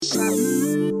I'm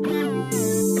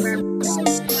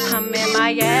in my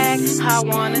yak, I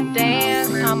wanna dance.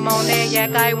 I'm on that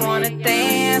yak, I wanna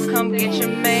dance. Come get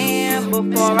your man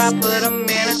before I put him in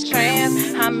a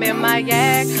trance. I'm in my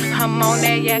yak, I'm on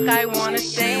that yak, I wanna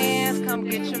dance. Come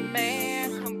get your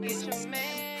man, come get your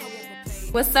man.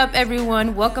 What's up,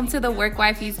 everyone? Welcome to the Work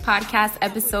Wifeys podcast,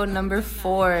 episode number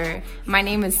 4. My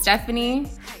name is Stephanie.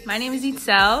 My name is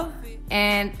Itzel.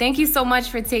 And thank you so much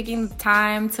for taking the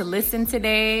time to listen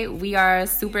today. We are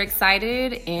super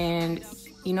excited and,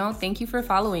 thank you for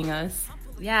following us.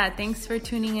 Yeah, thanks for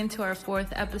tuning into our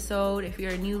 4th episode. If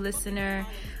you're a new listener,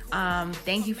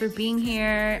 thank you for being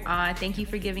here. Thank you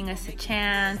for giving us a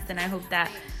chance. And I hope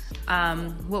that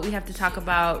what we have to talk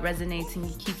about resonates and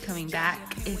you keep coming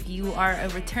back. If you are a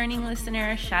returning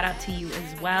listener, shout out to you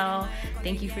as well.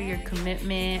 Thank you for your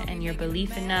commitment and your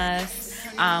belief in us.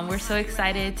 We're so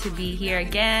excited to be here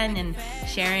again and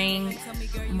sharing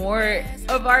more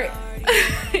of our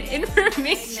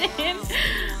information,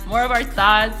 more of our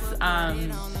thoughts,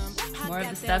 more of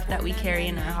the stuff that we carry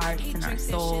in our hearts and our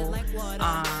soul.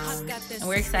 And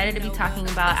we're excited to be talking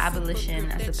about abolition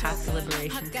as a path to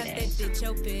liberation today.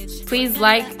 Please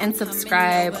like and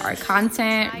subscribe our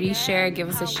content, reshare, give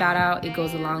us a shout out. It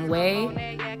goes a long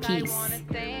way. Peace.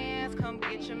 Come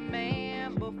get your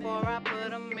man before I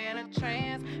put him in a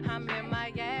trance. I'm in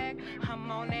my yak, I'm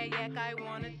on that yak, I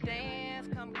wanna dance.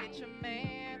 Come get your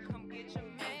man, come get your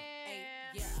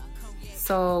man.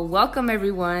 So welcome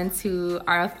everyone to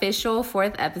our official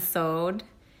 4th episode.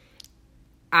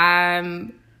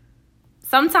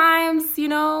 Sometimes,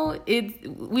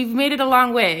 we've made it a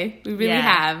long way. We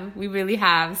really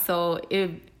have. So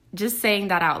just saying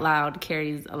that out loud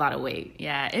carries a lot of weight.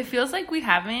 Yeah, it feels like we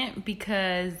haven't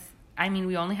because,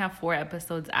 we only have 4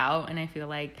 episodes out, and I feel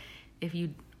like if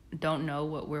you don't know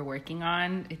what we're working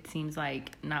on, it seems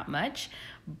like not much.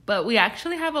 But we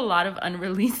actually have a lot of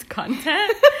unreleased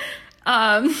content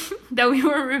that we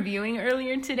were reviewing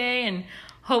earlier today, and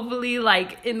hopefully, in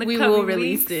the coming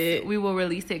weeks, we will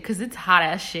release it because it's hot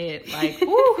ass shit,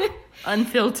 woo,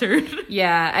 unfiltered.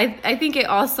 Yeah, I think it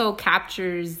also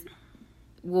captures.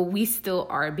 Well, we still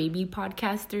are baby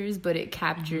podcasters, but it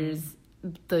captures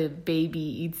the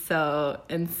baby Itzel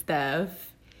and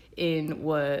Steph in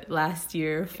last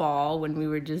year fall when we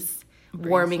were just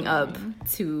warming up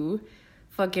to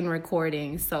fucking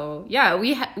recording. So yeah,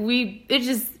 we've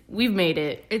made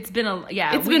it. It's been a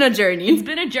journey. It's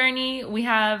been a journey. We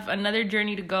have another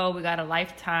journey to go. We got a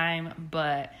lifetime,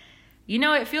 but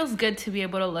it feels good to be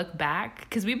able to look back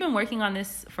because we've been working on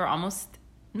this for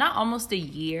not almost a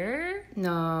year.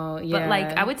 No, yeah.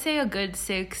 But I would say a good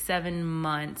 6-7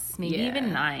 months, maybe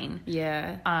even 9.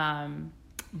 Yeah.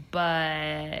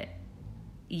 But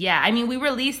yeah, we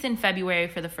released in February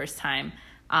for the first time.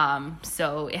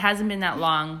 So it hasn't been that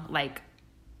long,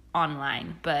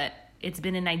 online, but it's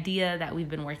been an idea that we've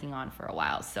been working on for a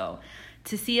while. So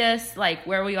to see us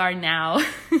where we are now,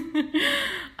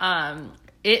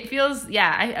 it feels,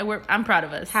 I'm proud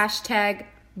of us. Hashtag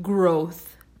growth.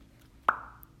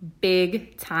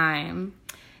 Big time.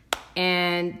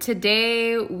 And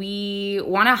today we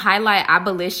want to highlight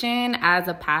abolition as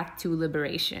a path to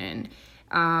liberation.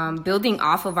 Building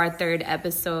off of our 3rd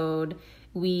episode,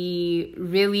 we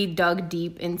really dug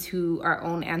deep into our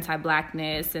own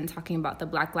anti-Blackness and talking about the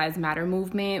Black Lives Matter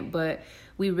movement, but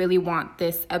we really want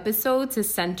this episode to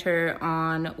center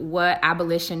on what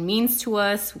abolition means to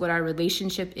us, what our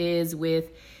relationship is with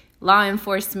law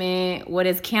enforcement, what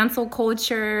is cancel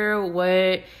culture,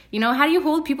 how do you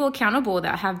hold people accountable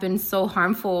that have been so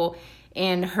harmful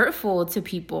and hurtful to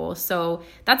people? So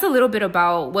that's a little bit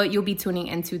about what you'll be tuning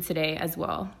into today as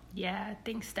well. Yeah,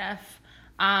 thanks, Steph.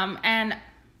 And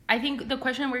I think the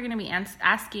question we're going to be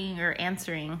asking or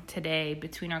answering today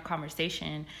between our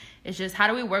conversation is just how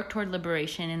do we work toward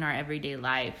liberation in our everyday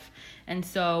life? And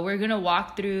so we're going to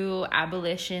walk through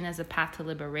abolition as a path to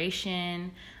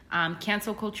liberation,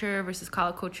 cancel culture versus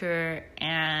call culture,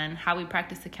 and how we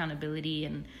practice accountability,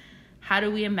 and how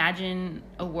do we imagine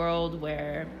a world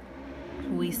where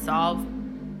we solve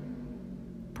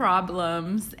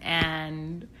problems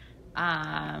and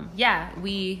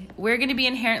we're going to be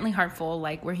inherently harmful.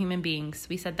 We're human beings.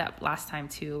 We said that last time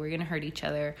too. We're going to hurt each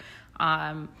other.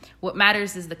 What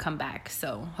matters is the comeback.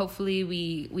 So hopefully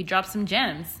we drop some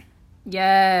gems.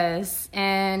 Yes.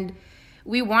 And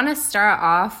we want to start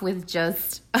off with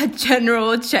just a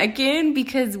general check-in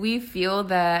because we feel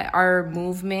that our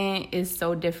movement is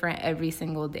so different every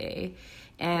single day.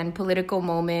 And political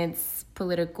moments,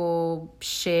 political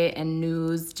shit and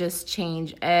news just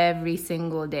change every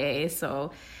single day.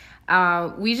 So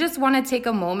we just want to take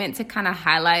a moment to kind of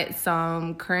highlight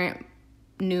some current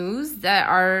news that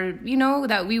are,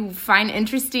 that we find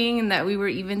interesting and that we were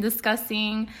even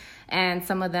discussing. And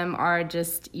some of them are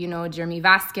just, Jeremy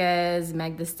Vasquez,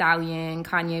 Meg Thee Stallion,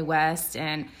 Kanye West.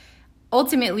 And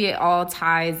ultimately, it all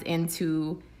ties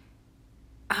into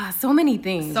so many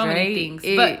things, So right? many things.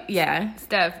 Yeah.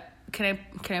 Steph, can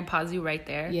I pause you right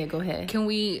there? Yeah, go ahead. Can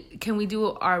we do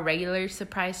our regular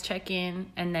surprise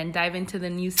check-in and then dive into the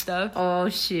new stuff? Oh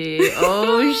shit.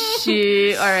 All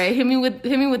right, hit me with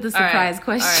the surprise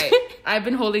question. All right. I've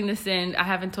been holding this in. I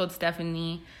haven't told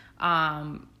Stephanie.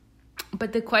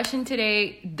 But the question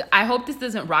today, I hope this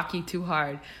doesn't rock you too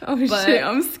hard. Oh shit,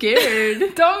 I'm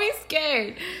scared. Don't be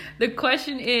scared. The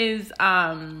question is,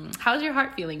 how's your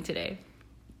heart feeling today?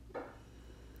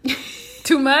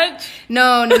 Too much?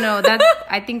 No.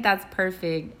 I think that's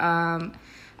perfect.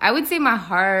 I would say my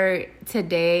heart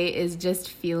today is just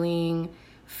feeling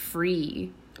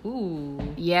free.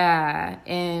 Ooh. Yeah,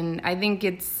 and I think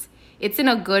it's in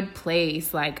a good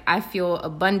place. Like, I feel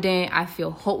abundant, I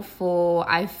feel hopeful,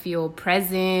 I feel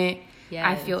present, Yes.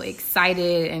 I feel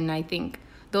excited, and I think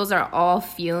those are all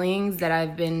feelings that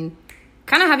I've been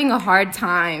kind of having a hard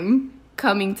time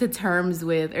coming to terms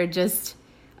with, or just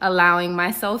allowing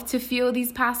myself to feel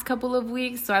these past couple of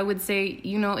weeks. So I would say,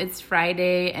 it's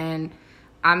Friday and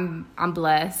I'm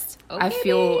blessed. Okay.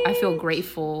 I feel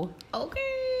grateful.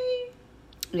 Okay.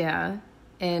 Yeah.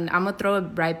 And I'm gonna throw it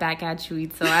right back at you.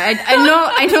 So I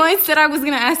know I said I was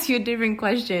gonna ask you a different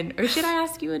question, or should I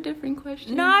ask you a different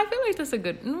question? No, I feel like that's a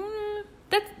good.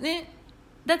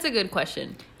 That's a good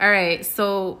question. All right.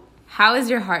 So how is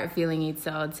your heart feeling,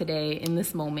 Itzel, today in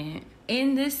this moment?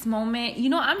 In this moment,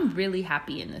 I'm really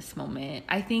happy in this moment.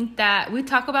 I think that we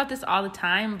talk about this all the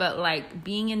time, but like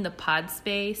being in the pod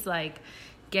space, like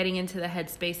getting into the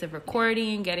headspace of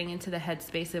recording, getting into the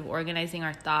headspace of organizing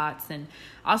our thoughts, and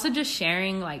also just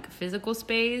sharing like physical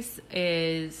space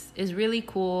is really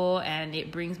cool, and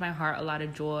it brings my heart a lot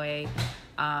of joy.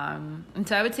 And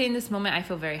so I would say in this moment I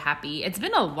feel very happy. It's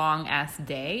been a long ass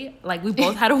day. Like, we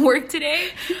both had to work today.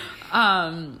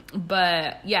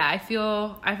 But yeah, I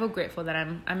feel grateful that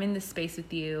I'm in this space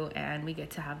with you and we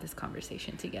get to have this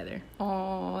conversation together.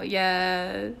 Oh,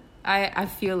 yeah. I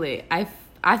feel it. I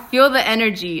feel the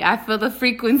energy. I feel the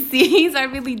frequencies. I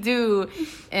really do.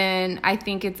 And I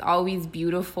think it's always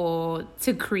beautiful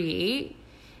to create.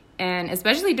 And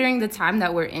especially during the time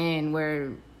that we're in,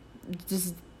 where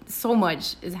just so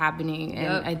much is happening. And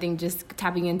Yep. I think just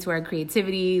tapping into our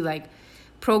creativity, like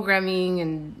programming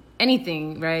and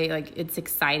anything, right? Like, it's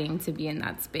exciting to be in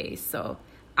that space. So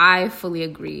I fully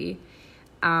agree.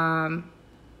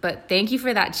 But thank you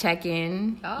for that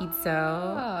check-in,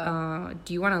 Itzel.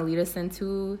 Do you want to lead us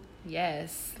into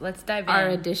Yes, let's dive our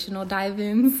in. additional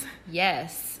dive-ins?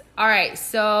 Yes. All right.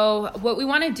 So what we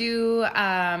want to do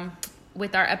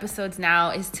with our episodes now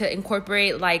is to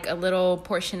incorporate like a little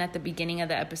portion at the beginning of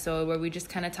the episode where we just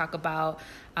kind of talk about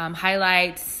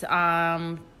highlights,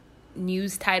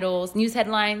 news titles, news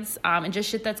headlines, and just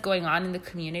shit that's going on in the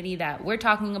community that we're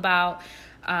talking about,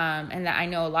 and that I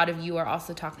know a lot of you are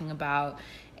also talking about.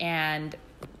 And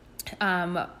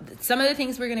some of the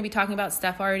things we're going to be talking about,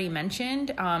 Steph already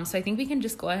mentioned. So I think we can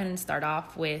just go ahead and start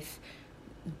off with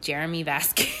Jeremy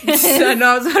Vasquez. I know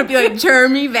I was going to be like,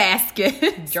 Jeremy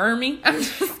Vasquez. Jeremy?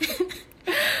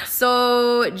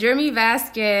 So Jeremy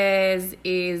Vasquez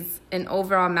is an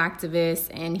overarm activist,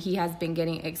 and he has been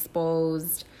getting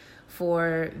exposed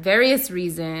for various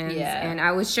reasons. Yeah. And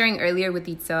I was sharing earlier with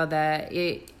Itzel that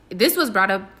this was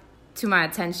brought up to my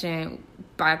attention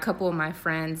by a couple of my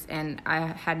friends, and I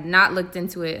had not looked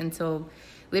into it until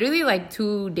literally like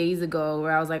 2 days ago,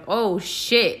 where I was like, oh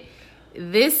shit,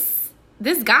 this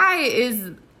guy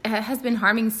has been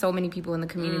harming so many people in the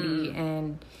community.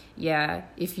 And yeah,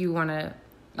 if you want to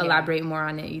elaborate more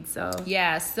on it, Itzel.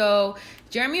 Yeah, so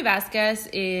Jeremy Vasquez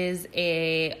is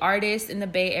a artist in the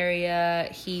Bay Area.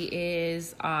 He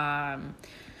is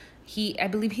I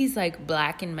believe he's like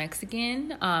Black and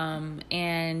Mexican,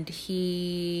 and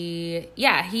he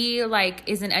like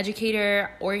is an educator,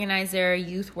 organizer,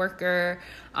 youth worker.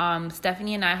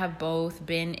 Stephanie and I have both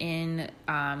been in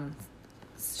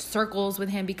circles with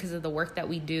him because of the work that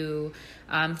we do.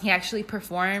 He actually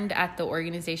performed at the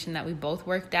organization that we both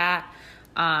worked at.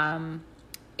 And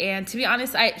to be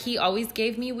honest, he always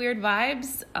gave me weird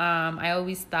vibes. I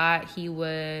always thought he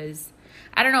was,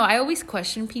 I don't know, I always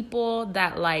question people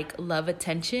that like love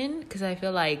attention, because I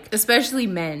feel like, Especially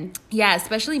men. yeah,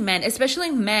 especially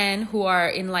men who are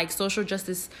in like social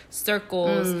justice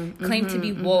circles, claim to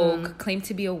be woke, claim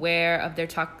to be aware of their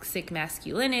toxic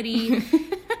masculinity.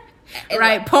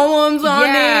 write poems on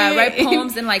it. write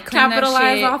poems and like claim capitalize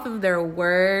that shit. off of their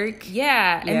work.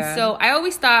 Yeah, and so I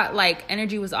always thought like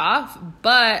energy was off,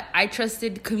 but I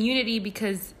trusted community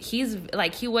because he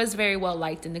was very well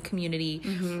liked in the community.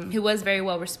 He was very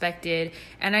well respected,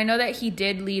 and I know that he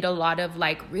did lead a lot of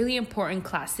like really important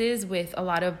classes with a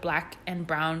lot of Black and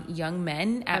brown young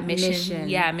men at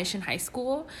Mission High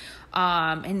School.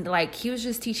 And like he was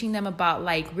just teaching them about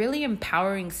like really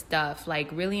empowering stuff,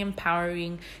 like really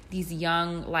empowering these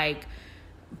young like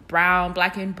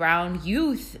Black and brown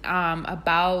youth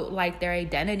about like their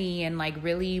identity, and like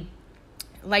really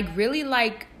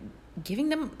giving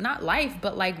them not life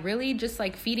but like really just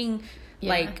like feeding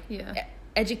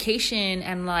education,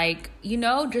 and like, you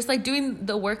know, just like doing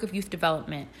the work of youth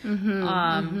development.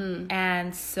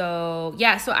 And so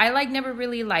so I like never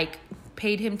really like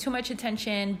paid him too much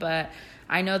attention, but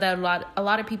I know that a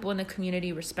lot of people in the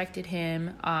community respected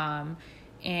him.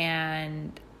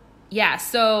 And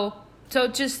so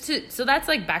that's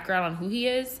like background on who he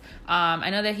is. I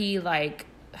know that he like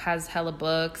has hella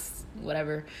books,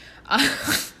 whatever.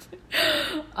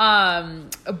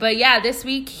 But yeah, this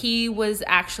week he was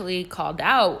actually called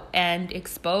out and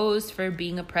exposed for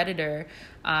being a predator.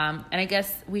 And I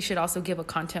guess we should also give a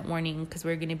content warning because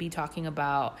we're going to be talking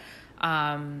about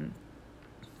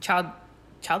child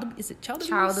abuse? Child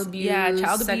abuse,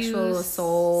 sexual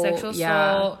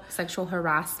assault, sexual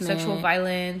harassment, sexual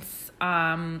violence,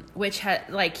 which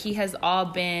he has all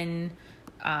been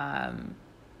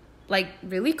like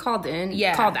really called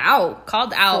out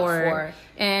for.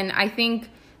 And I think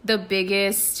the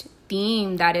biggest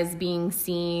theme that is being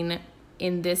seen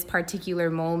in this particular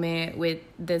moment with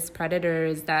this predator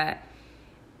is that,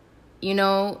 you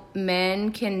know,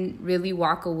 men can really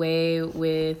walk away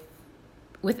with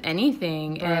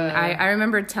anything. And I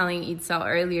remember telling Itzel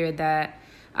earlier that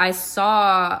I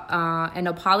saw an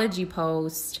apology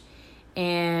post,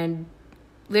 and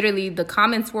literally the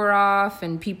comments were off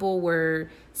and people were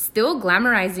still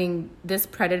glamorizing this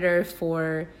predator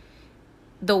for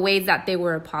the ways that they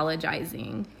were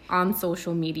apologizing on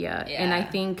social media. And I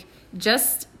think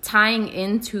just tying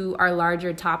into our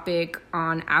larger topic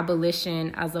on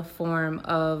abolition as a form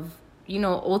of, you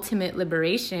know, ultimate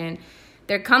liberation,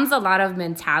 there comes a lot of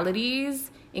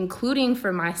mentalities, including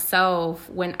for myself,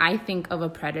 when I think of a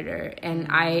predator, and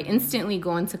I instantly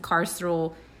go into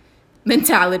carceral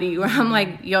mentality where I'm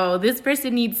like, yo, this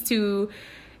person needs to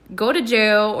go to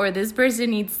jail, or this person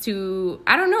needs to,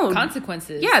 I don't know.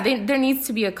 Consequences. Yeah, there needs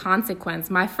to be a consequence.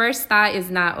 My first thought is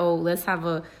not, let's have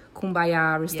a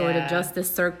kumbaya restorative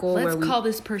justice circle. Let's call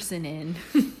this person in.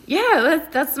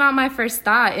 That's not my first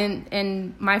thought.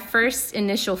 And my first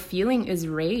initial feeling is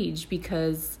rage,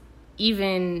 because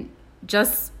even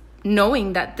just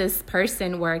knowing that this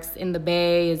person works in the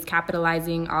Bay, is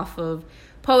capitalizing off of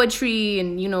poetry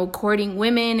and, you know, courting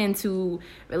women into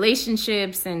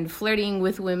relationships and flirting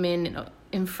with women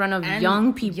in front of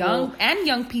young people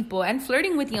and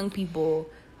flirting with young people.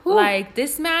 Who? Like,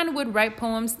 this man would write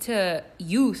poems to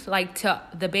youth, like to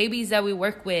the babies that we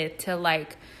work with, to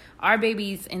like our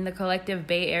babies in the collective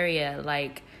Bay Area.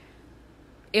 Like,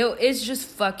 it's just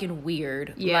fucking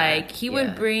weird. Like, he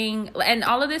would bring, and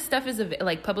all of this stuff is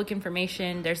like public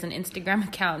information. There's an Instagram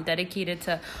account dedicated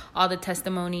to all the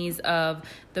testimonies of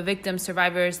the victims,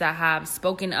 survivors that have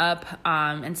spoken up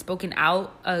and spoken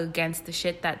out against the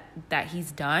shit that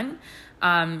he's done.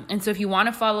 And so if you want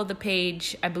to follow the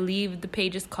page, I believe the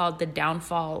page is called The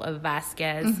Downfall of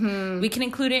Vasquez. We can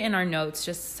include it in our notes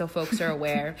just so folks are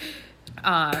aware.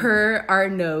 Per our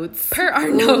notes,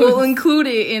 we'll include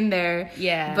it in there.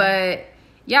 But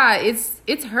yeah,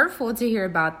 it's hurtful to hear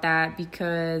about that,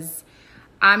 because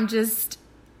I'm just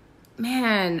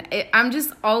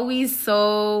always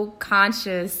so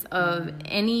conscious of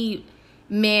any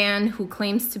man who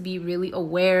claims to be really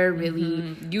aware,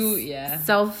 really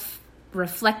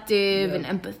self-reflective and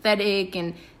empathetic,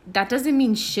 and that doesn't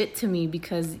mean shit to me,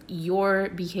 because your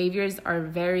behaviors are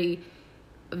very,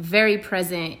 very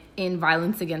present in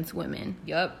violence against women.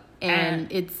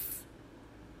 And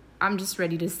I'm just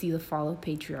ready to see the fall of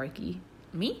patriarchy.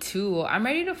 Me too. I'm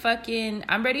ready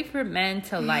for men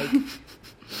to like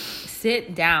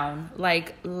sit down,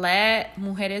 like let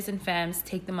mujeres and femmes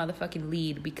take the motherfucking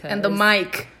lead, because the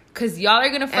mic, because y'all are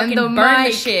gonna fucking burn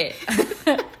the shit.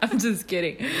 I'm just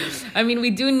kidding. I mean, we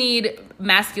do need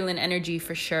masculine energy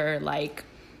for sure. Like,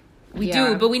 we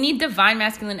do, but we need divine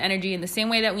masculine energy in the same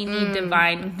way that we need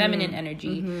divine feminine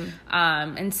energy.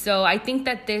 And so I think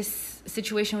that this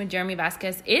situation with Jeremy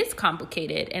Vasquez is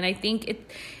complicated, and I think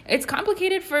it's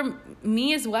complicated for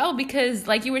me as well, because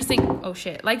like you were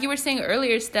saying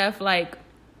earlier, Steph, like,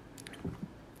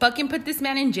 fucking put this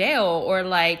man in jail, or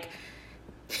like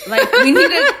Like, we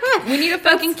need to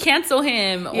fucking cancel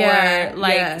him, or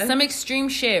like some extreme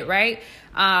shit, right?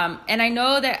 And I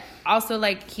know that also,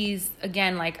 like, he's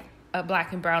again like a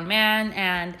black and brown man,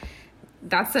 and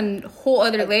that's a whole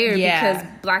other layer because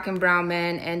black and brown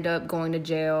men end up going to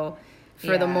jail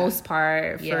for the most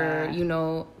part for you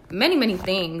know, many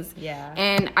things. Yeah.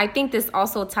 And I think this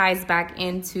also ties back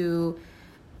into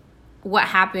what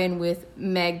happened with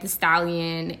Meg Thee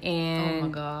Stallion and oh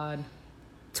my god,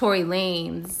 Tory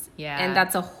Lanez. Yeah. And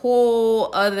that's a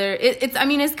whole other it's I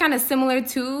mean, it's kind of similar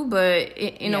too, but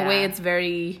in a way it's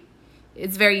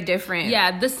very different.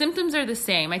 Yeah, the symptoms are the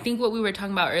same. I think what we were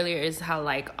talking about earlier is how,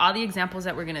 like, all the examples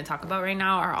that we're going to talk about right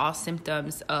now are all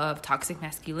symptoms of toxic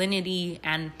masculinity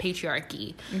and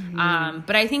patriarchy.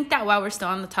 But I think that while we're still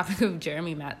on the topic of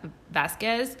Jeremy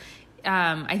Vasquez,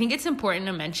 I think it's important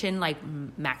to mention, like,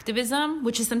 Mactivism,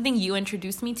 which is something you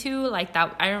introduced me to. Like,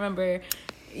 that I remember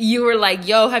you were like,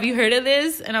 yo, have you heard of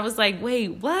this? And I was like, wait,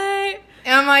 what?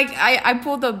 And I'm like, I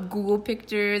pulled up Google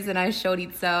pictures and I showed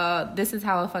Itza, this is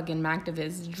how a fucking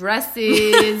Mactivist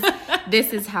dresses.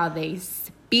 This is how they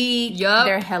speak. Yep.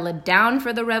 They're hella down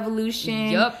for the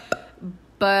revolution. Yep.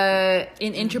 But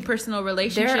in interpersonal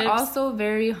relationships, they're also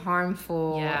very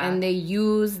harmful. Yeah. And they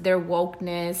use their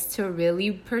wokeness to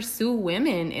really pursue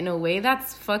women in a way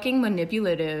that's fucking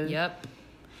manipulative. Yep.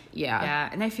 Yeah.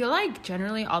 And I feel like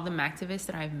generally all the Mactivists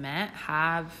that I've met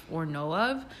have or know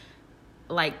of,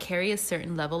 like, carry a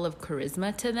certain level of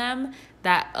charisma to them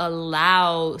that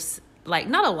allows, like,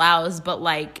 not allows, but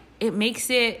like it makes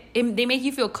they make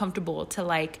you feel comfortable to,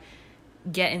 like,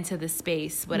 get into the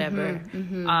space, whatever.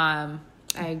 I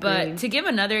agree. But to give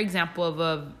another example of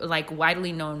a, like,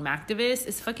 widely known Mactivist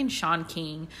is fucking Shaun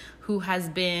King, who has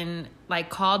been, like,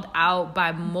 called out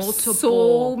by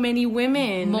multiple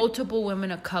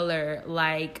women of color,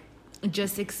 like,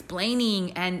 just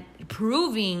explaining and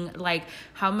proving, like,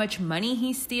 how much money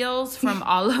he steals from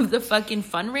all of the fucking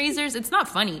fundraisers. It's not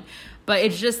funny, but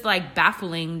it's just, like,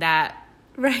 baffling that,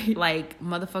 like,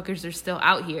 motherfuckers are still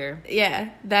out here. Yeah,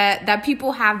 that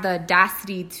people have the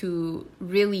audacity to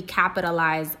really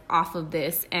capitalize off of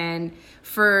this, and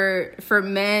for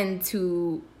men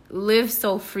to live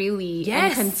so freely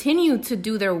and continue to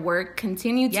do their work,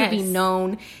 continue to be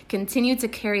known, continue to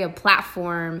carry a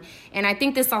platform. And I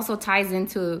think this also ties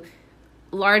into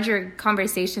larger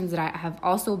conversations that I have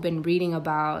also been reading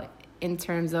about in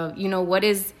terms of, you know, what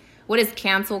is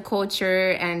cancel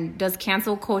culture, and does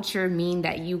cancel culture mean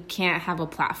that you can't have a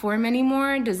platform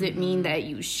anymore? Does it mean that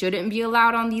you shouldn't be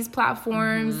allowed on these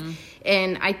platforms?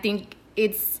 And I think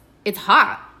it's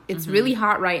hot. It's really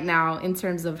hot right now in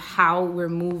terms of how we're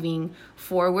moving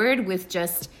forward with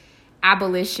just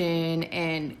abolition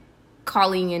and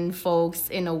calling in folks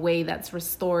in a way that's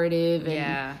restorative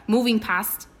and moving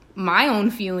past my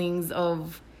own feelings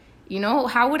of, you know,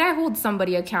 how would I hold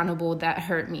somebody accountable that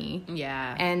hurt me?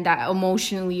 Yeah. And that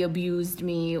emotionally abused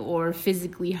me or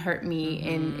physically hurt me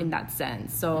in that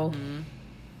sense. So,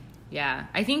 yeah,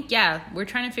 I think, we're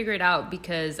trying to figure it out,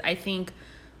 because I think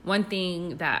one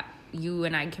thing that you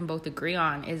and I can both agree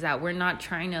on is that we're not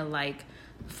trying to, like,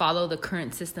 follow the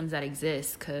current systems that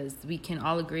exist, because we can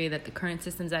all agree that the current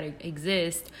systems that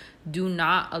exist do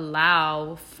not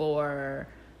allow for,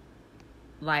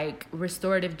 like,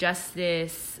 restorative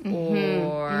justice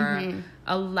or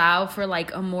allow for,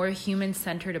 like, a more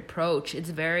human-centered approach. It's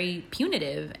very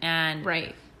punitive, and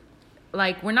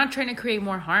like, we're not trying to create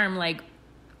more harm. Like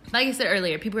I said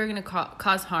earlier, people are going to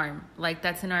cause harm. Like,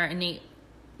 that's in our innate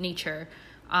nature.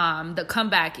 The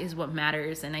comeback is what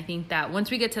matters, and I think that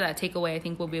once we get to that takeaway, I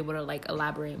think we'll be able to, like,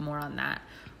 elaborate more on that.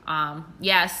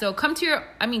 So come to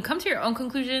your own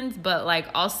conclusions, but, like,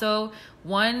 also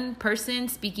one person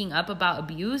speaking up about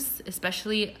abuse,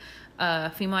 especially a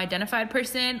female identified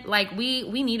person, like,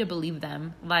 we need to believe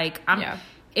them. Like,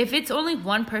 if it's only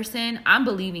one person, I'm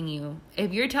believing you.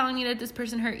 If you're telling me that this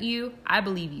person hurt you, I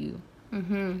believe you.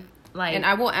 Like, and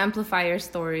I will amplify your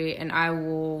story, and I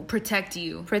will protect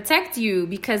you,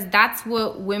 because that's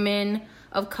what women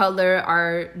of color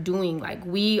are doing. Like,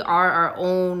 we are our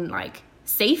own, like,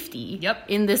 safety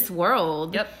in this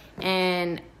world.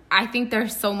 And I think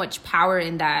there's so much power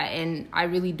in that, and I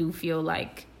really do feel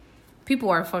like people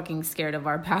are fucking scared of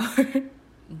our power.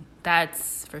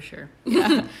 That's for sure.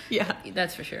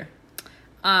 That's for sure.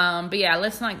 But yeah,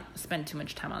 let's not spend too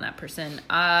much time on that person.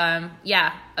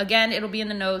 Again, it'll be in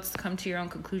the notes. Come to your own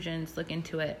conclusions, look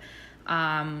into it.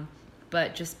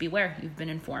 But just beware, you've been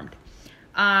informed.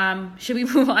 Should we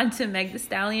move on to Meg Thee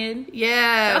Stallion?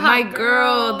 Yeah, my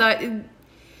girl.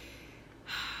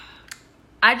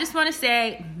 I just want to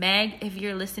say, Meg, if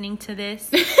you're listening to this,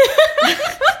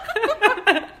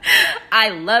 I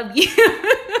love you.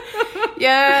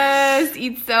 Yes,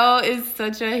 Itzel is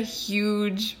such a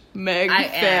huge Meg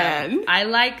fan. I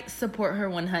like support her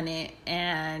 100,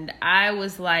 and I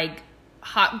was like,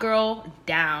 hot girl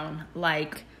down.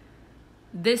 Like,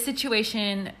 this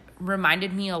situation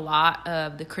reminded me a lot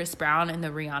of the Chris Brown and the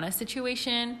Rihanna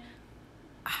situation.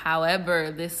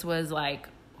 However, this was like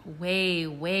way,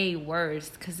 way worse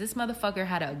because this motherfucker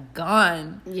had a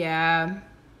gun. Yeah.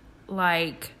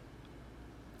 Like,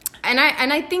 and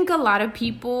I think a lot of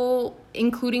people,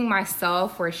 including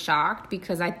myself, were shocked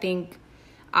because I think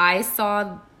I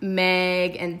saw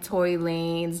Meg and Tory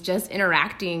Lanez just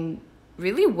interacting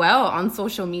really well on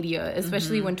social media,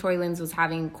 especially when Tory Lanez was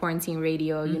having quarantine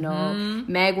radio. You know,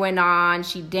 Meg went on,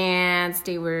 she danced,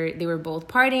 they were both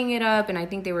partying it up, and I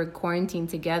think they were quarantined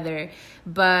together.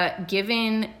 But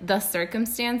given the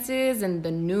circumstances and the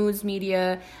news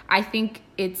media, I think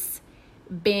it's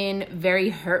been very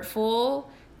hurtful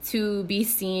to be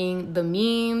seeing the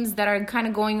memes that are kind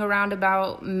of going around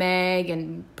about Meg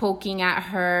and poking at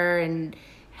her and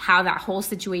how that whole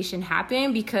situation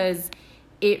happened, because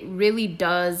it really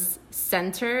does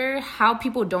center how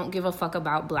people don't give a fuck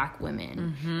about Black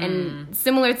women. And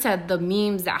similar to the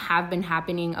memes that have been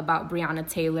happening about Breonna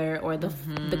Taylor, or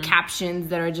the captions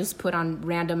that are just put on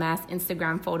random ass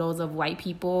Instagram photos of white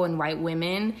people and white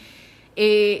women,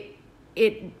 it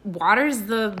waters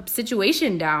the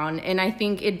situation down. And I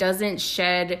think it doesn't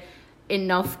shed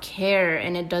enough care,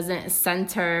 and it doesn't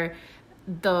center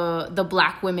the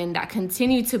Black women that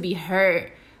continue to be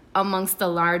hurt amongst the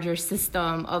larger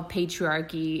system of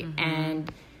patriarchy.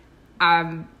 And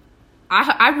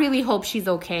I really hope she's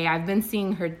okay. I've been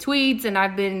seeing her tweets, and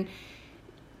I've been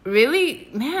really,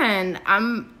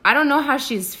 I don't know how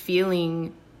she's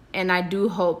feeling, and I do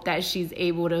hope that she's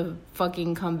able to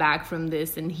fucking come back from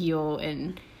this and heal.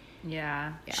 And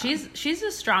yeah. She's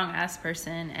a strong ass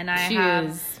person, and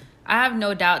I I have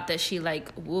no doubt that she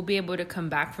like will be able to come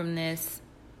back from this.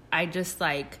 I just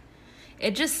like,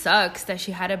 it just sucks that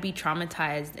she had to be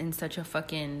traumatized in such a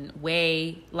fucking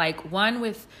way. Like, one,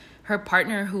 with her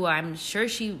partner, who I'm sure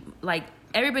she, like,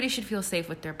 everybody should feel safe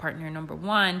with their partner, number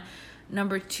one.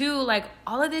 Number two, like,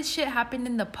 all of this shit happened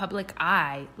in the public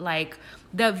eye. Like,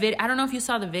 I don't know if you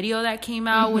saw the video that came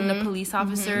out when the police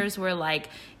officers were, like,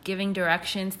 giving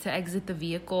directions to exit the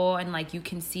vehicle, and, like, you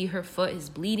can see her foot is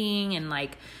bleeding, and,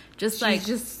 like,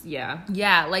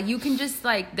 yeah, like, you can just,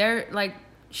 like, they're, like,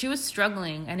 she was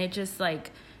struggling, and it just,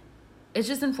 like, it's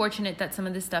just unfortunate that some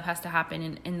of this stuff has to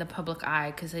happen in the public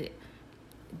eye, because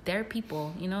they're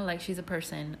people, you know, like, she's a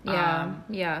person.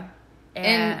 Yeah.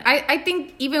 And I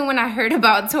think even when I heard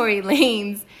about Tory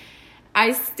Lanez,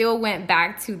 I still went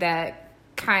back to that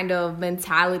kind of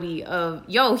mentality of,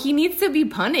 yo, he needs to be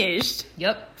punished.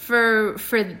 Yep. For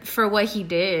what he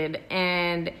did.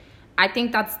 And I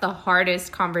think that's the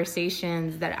hardest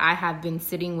conversations that I have been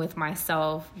sitting with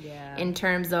myself, in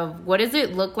terms of what does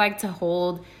it look like to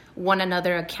hold one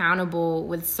another accountable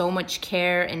with so much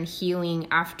care and healing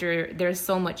after there's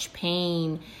so much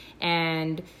pain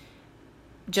and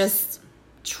just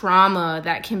trauma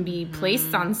that can be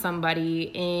placed on somebody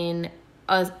in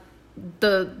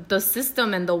the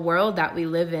system and the world that we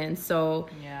live in. So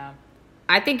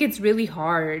I think it's really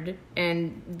hard,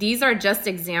 and these are just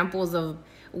examples of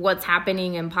what's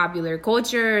happening in popular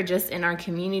culture, just in our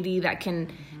community, that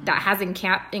has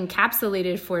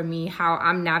encapsulated for me how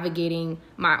I'm navigating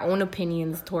my own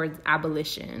opinions towards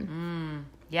abolition.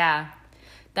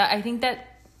 I think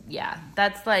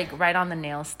that's like right on the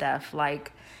nail, Steph.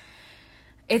 Like,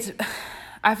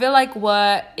 I feel like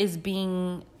what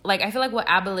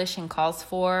abolition calls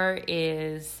for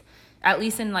is, at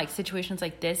least in like situations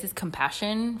like this, is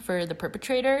compassion for the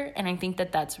perpetrator. And I think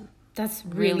that's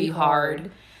really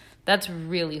hard. That's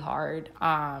really hard.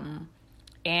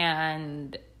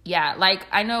 And yeah, like,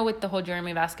 I know with the whole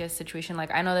Jeremy Vasquez situation,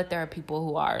 like, I know that there are people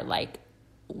who are like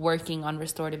working on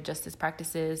restorative justice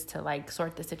practices to like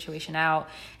sort the situation out.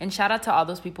 And shout out to all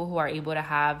those people who are able to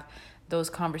have those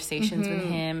conversations with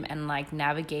him and like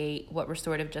navigate what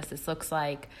restorative justice looks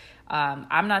like.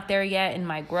 I'm not there yet in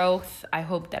my growth. I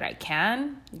hope that I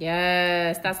can.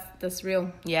 Yes, that's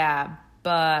real. Yeah.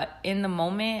 But in the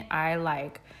moment, I'm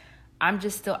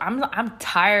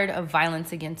tired of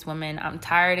violence against women. I'm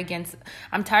tired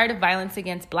of violence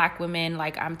against Black women.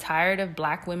 Like, I'm tired of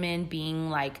Black women being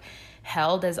like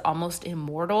held as almost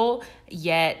immortal,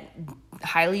 yet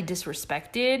highly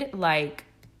disrespected. Like,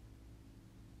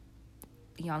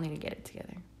 y'all need to get it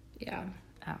together. Yeah.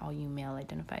 All you male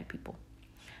identified people.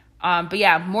 But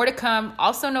yeah, more to come.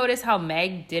 Also notice how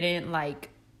Meg didn't like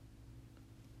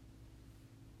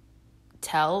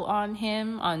tell on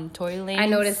him, on Tory Lanez. I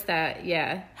noticed that,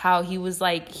 yeah. How he was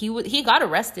like, he got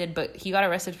arrested, but he got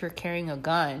arrested for carrying a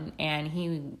gun, and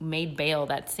he made bail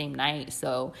that same night.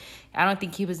 So I don't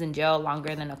think he was in jail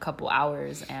longer than a couple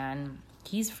hours, and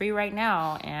he's free right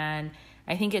now. And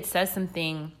I think it says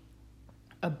something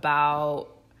about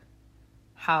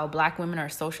how Black women are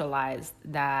socialized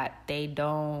that they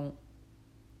don't,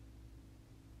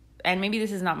 and maybe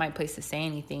this is not my place to say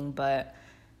anything, but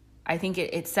I think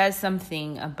it says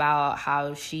something about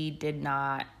how she did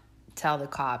not tell the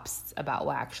cops about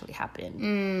what actually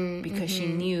happened because she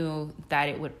knew that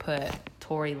it would put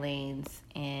Tory Lanez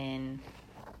in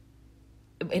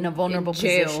a vulnerable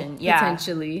jail, position.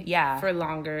 Potentially. Yeah. For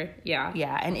longer. Yeah.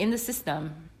 Yeah. And in the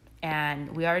system.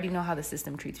 And we already know how the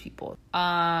system treats people.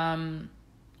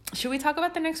 Should we talk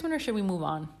about the next one or should we move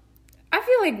on? I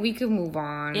feel like we could move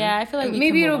on. Yeah, I feel like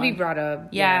maybe it'll be brought up.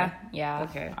 Yeah.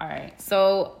 Okay. All right.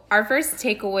 So our first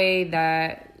takeaway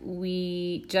that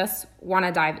we just want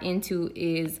to dive into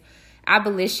is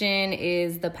abolition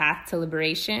is the path to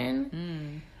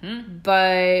liberation.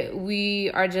 But we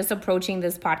are just approaching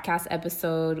this podcast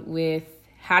episode with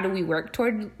how do we work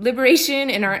toward liberation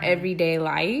in our everyday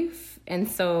life. And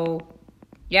so,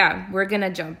 yeah, we're going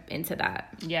to jump into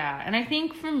that. Yeah, and I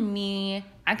think for me,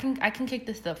 I can kick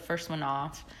the first one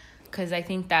off because I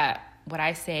think that what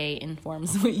I say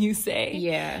informs what you say.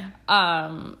 Yeah.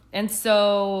 And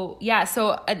so, yeah,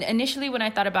 so initially when I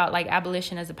thought about like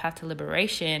abolition as a path to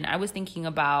liberation, I was thinking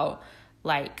about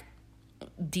like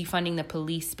defunding the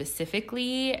police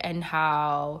specifically and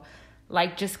how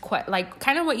like just like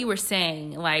kind of what you were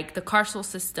saying, like the carceral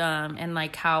system and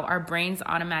like how our brains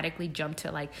automatically jump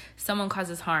to like someone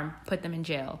causes harm, put them in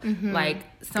jail. Like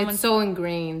someone, it's so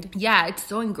ingrained. Yeah, it's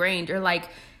so ingrained. Or like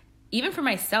even for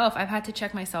myself, I've had to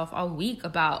check myself all week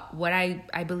about what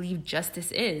I believe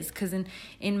justice is. Because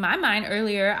in my mind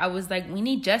earlier, I was like, we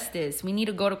need justice. We need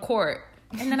to go to court.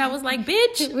 And then I was like,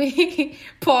 bitch. We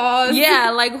pause.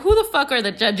 Yeah, like who the fuck are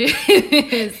the judges?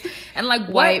 And like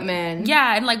white men.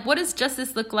 Yeah, and like what does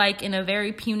justice look like in a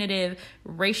very punitive,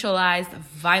 racialized,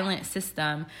 violent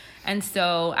system? And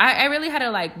so I really had to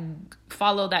like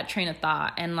follow that train of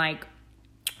thought and like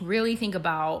really think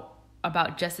about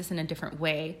justice in a different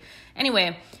way.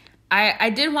 Anyway, I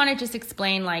did want to just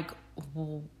explain like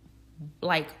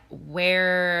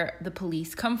where the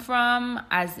police come from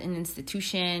as an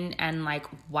institution and like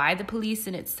why the police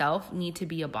in itself need to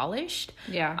be abolished.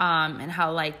 Yeah. And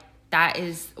how like that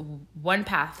is one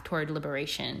path toward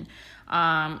liberation.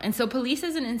 And so police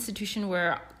as an institution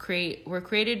were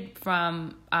created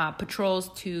from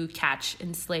patrols to catch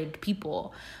enslaved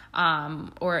people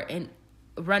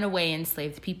runaway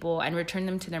enslaved people and return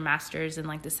them to their masters in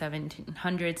like the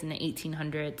 1700s and the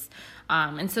 1800s.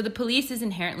 And so the police is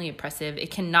inherently oppressive.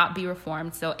 It cannot be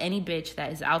reformed. So any bitch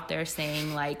that is out there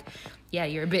saying like, yeah,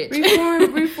 you're a bitch.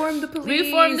 Reform the police.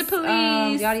 Reform the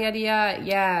police. Yada, yada, yada.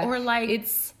 Yeah. Or like,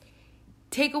 it's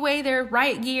take away their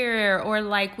right gear. Or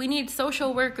like, we need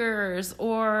social workers.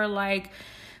 Or like,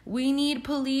 we need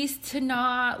police to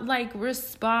not like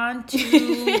respond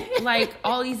to like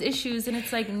all these issues. And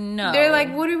it's like, no. They're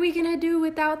like, what are we gonna do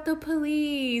without the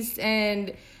police?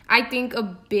 And I think a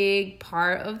big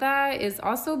part of that is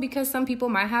also because some people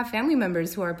might have family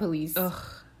members who are police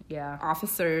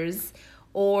officers,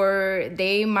 or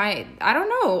they might, I don't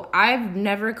know. I've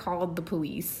never called the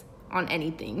police on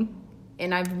anything,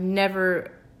 and I've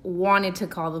never wanted to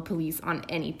call the police on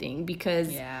anything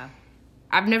because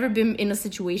I've never been in a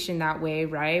situation that way,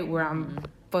 right? Where I'm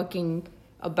fucking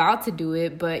about to do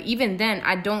it. But even then,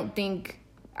 I don't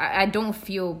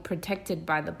feel protected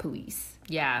by the police.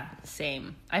 Yeah,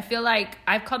 same. I feel like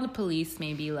I've called the police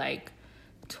maybe like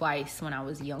twice when I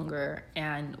was younger.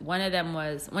 And one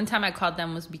time I called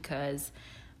them was because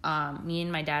me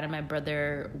and my dad and my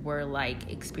brother were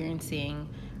like experiencing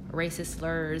racist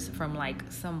slurs from like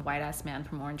some white ass man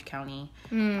from Orange County.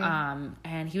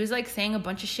 And he was like saying a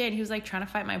bunch of shit. He was like trying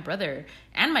to fight my brother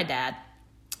and my dad.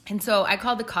 And so I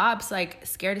called the cops like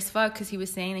scared as fuck because he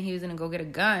was saying that he was gonna go get a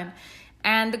gun.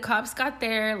 And the cops got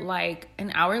there like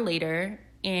an hour later,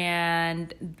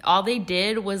 and all they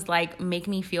did was like make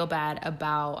me feel bad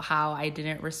about how I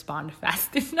didn't respond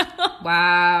fast enough.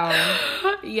 Wow.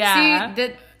 Yeah.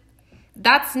 See,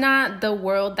 that's not the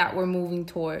world that we're moving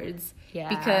towards. Yeah.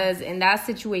 Because in that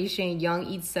situation, young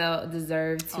Itzel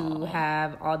deserved to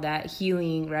have all that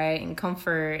healing, right? And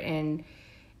comfort and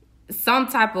some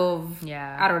type of,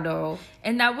 I don't know.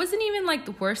 And that wasn't even like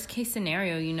the worst case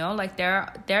scenario, you know? Like there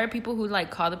are people who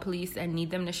like call the police and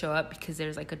need them to show up because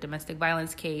there's like a domestic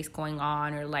violence case going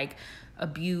on, or like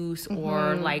abuse,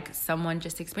 or like someone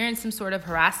just experienced some sort of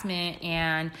harassment,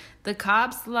 and the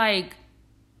cops like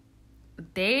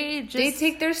they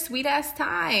take their sweet ass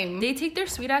time. They take their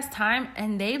sweet ass time,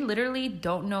 and they literally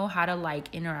don't know how to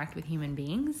like interact with human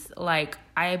beings. Like,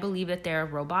 I believe that they're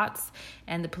robots,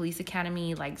 and the police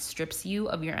academy like strips you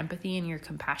of your empathy and your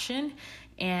compassion,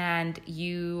 and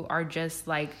you are just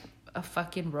like a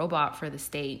fucking robot for the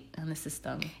state and the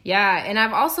system. Yeah, and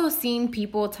I've also seen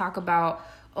people talk about,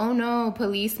 oh no,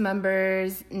 police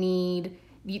members need,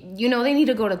 you know, they need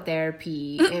to go to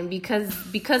therapy, and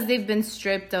because they've been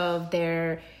stripped of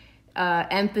their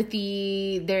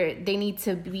empathy, they need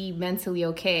to be mentally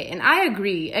okay. And I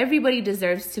agree, everybody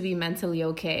deserves to be mentally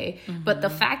okay. But the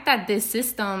fact that this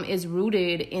system is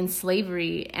rooted in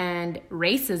slavery and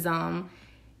racism,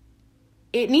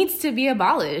 it needs to be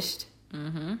abolished.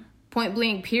 Point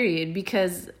blank, period.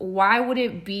 Because why would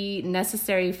it be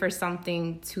necessary for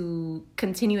something to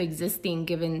continue existing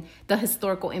given the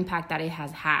historical impact that it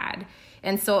has had?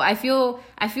 And so I feel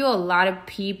a lot of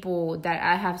people that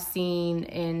I have seen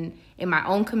in my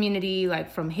own community, like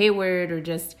from Hayward, or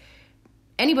just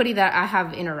anybody that I have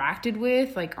interacted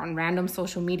with, like on random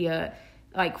social media,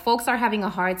 like folks are having a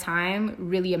hard time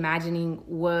really imagining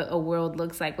what a world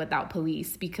looks like without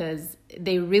police, because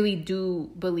they really do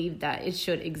believe that it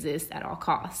should exist at all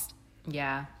costs.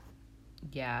 Yeah.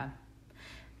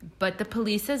 But the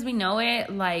police as we know it,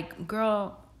 like,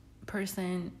 girl,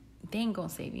 person, they ain't gonna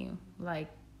save you. Like,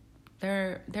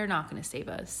 they're not gonna save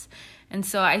us. And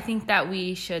so I think that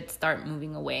we should start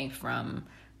moving away from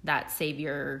that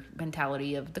savior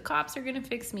mentality of the cops are gonna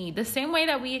fix me. The same way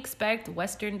that we expect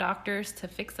Western doctors to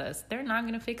fix us. They're not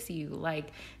gonna fix you.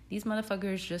 Like, these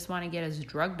motherfuckers just want to get us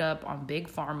drugged up on big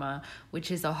pharma,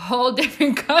 which is a whole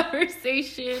different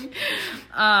conversation.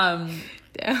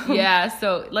 Yeah,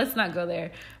 so let's not go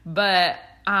there. But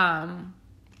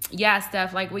yeah,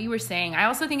 Steph, like what you were saying, I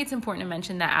also think it's important to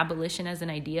mention that abolition as an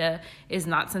idea is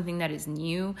not something that is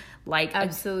new. Like,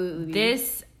 absolutely,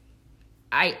 this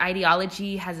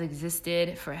ideology has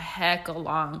existed for heck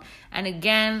long, and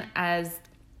again, as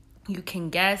you can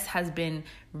guess, has been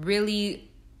really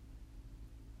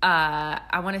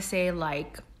I want to say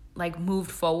like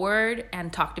moved forward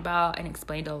and talked about and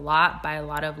explained a lot by a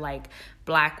lot of like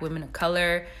Black women of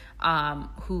color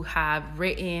who have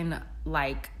written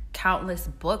like countless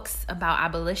books about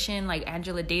abolition, like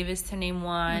Angela Davis to name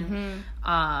one,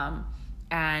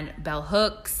 and Bell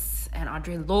Hooks and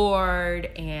Audre Lorde,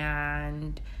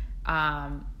 and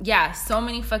yeah, so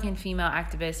many fucking female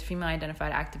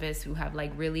identified activists who have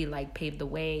like really like paved the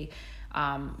way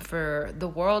for the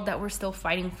world that we're still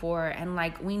fighting for. And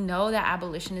like, we know that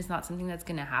abolition is not something that's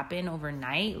gonna happen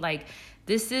overnight. Like,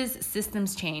 this is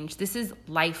systems change. This is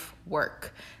life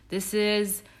work. This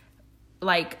is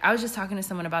like, I was just talking to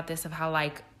someone about this, of how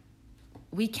like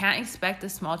we can't expect the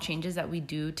small changes that we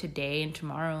do today and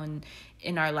tomorrow and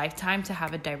in our lifetime to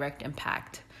have a direct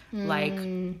impact. Like,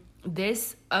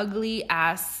 this ugly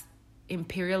ass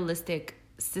imperialistic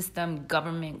system,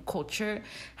 government, culture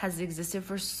has existed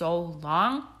for so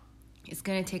long. It's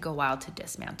gonna take a while to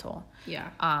dismantle. Yeah.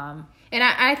 And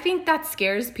I think that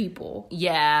scares people.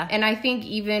 Yeah. And I think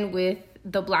even with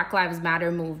the Black Lives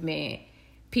Matter movement,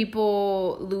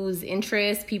 people lose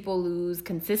interest, people lose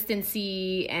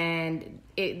consistency, and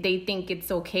they think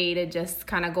it's okay to just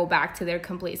kind of go back to their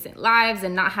complacent lives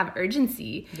and not have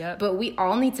urgency. Yep. But we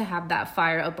all need to have that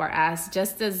fire up our ass,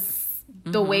 just as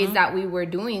the ways that we were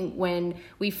doing when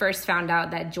we first found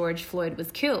out that George Floyd was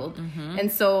killed.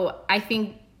 And so I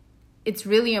think it's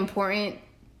really important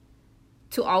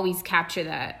to always capture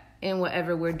that in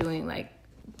whatever we're doing. Like,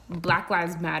 Black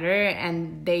Lives Matter,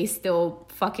 and they still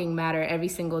fucking matter every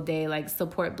single day. Like,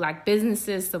 support Black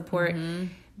businesses, support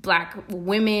Black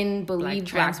women,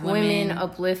 believe Black women,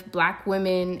 uplift Black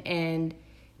women, and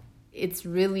it's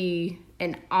really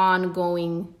an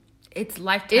ongoing. It's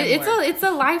lifetime. It's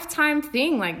a lifetime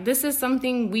thing. Like, this is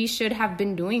something we should have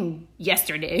been doing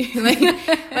yesterday,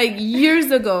 like years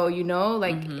ago. You know,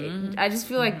 like I just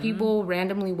feel like people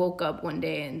randomly woke up one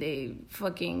day and they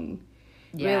fucking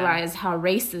realize how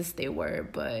racist they were.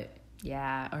 But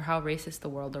yeah, or how racist the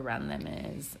world around them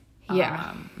is.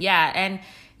 Yeah, and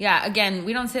again,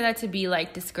 we don't say that to be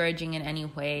like discouraging in any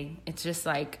way. It's just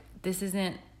like, this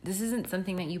isn't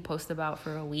something that you post about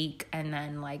for a week and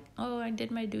then like, oh, I did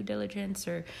my due diligence,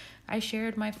 or I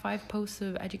shared my 5 posts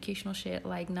of educational shit.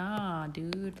 Like, nah,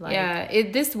 dude. Like,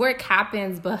 yeah, this work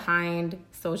happens behind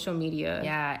social media.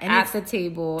 Yeah, and at the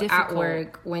table, difficult. At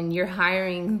work, when you're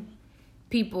hiring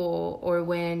people, or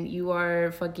when you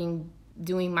are fucking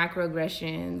doing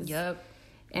microaggressions. Yep.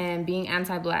 And being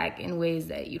anti-Black in ways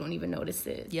that you don't even notice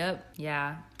it. Yep.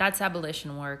 Yeah. That's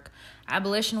abolition work.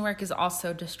 Abolition work is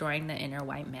also destroying the inner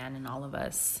white man in all of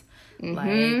us.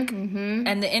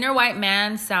 And the inner white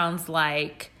man sounds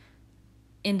like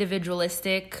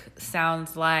individualistic,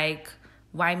 sounds like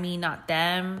why me not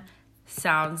them,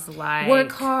 sounds like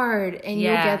work hard and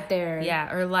you'll get there.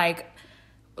 Yeah, or like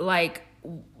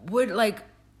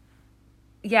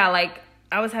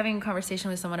I was having a conversation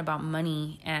with someone about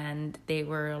money, and they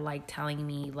were like telling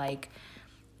me like,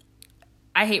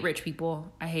 I hate rich people,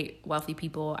 I hate wealthy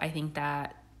people. I think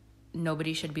that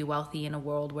nobody should be wealthy in a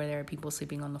world where there are people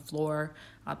sleeping on the floor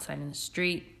outside in the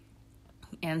street.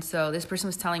 And so this person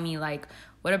was telling me like,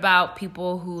 what about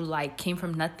people who like came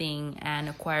from nothing and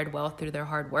acquired wealth through their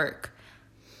hard work?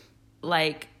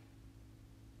 Like,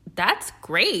 that's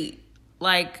great.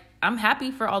 Like, I'm happy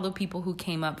for all the people who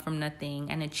came up from nothing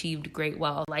and achieved great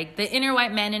wealth. Like, the inner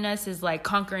white man in us is like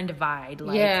conquer and divide.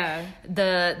 Like,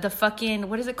 the fucking,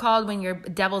 what is it called when you're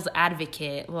devil's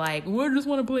advocate? Like, well, I just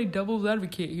want to play devil's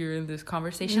advocate here in this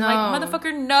conversation. No. Like,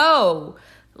 motherfucker, no.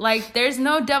 Like, there's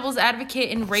no devil's advocate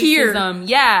in racism. Here.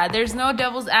 Yeah, there's no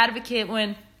devil's advocate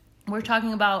when we're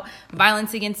talking about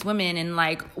violence against women and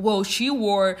like, whoa, she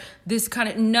wore this kind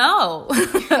of... No.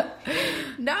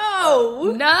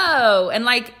 No. And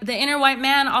like, the inner white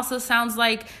man also sounds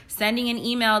like sending an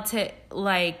email to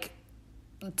like,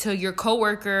 to your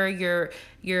coworker, your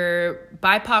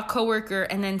BIPOC coworker,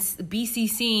 and then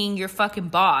BCCing your fucking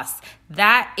boss.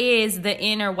 That is the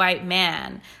inner white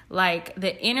man. Like,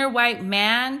 the inner white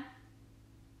man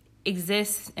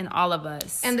exists in all of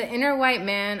us. And the inner white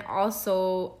man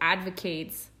also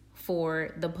advocates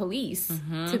for the police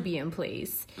to be in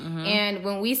place. And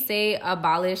when we say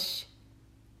abolish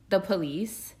the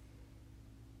police,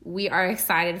 we are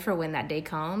excited for when that day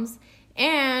comes.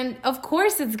 And of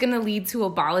course it's going to lead to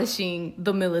abolishing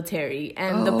the military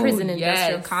and the prison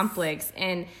industrial complex.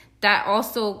 And that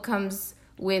also comes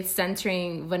with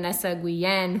centering Vanessa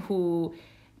Guillen, who,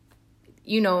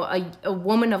 you know, a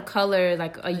woman of color,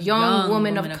 like a young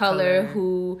woman of color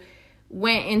who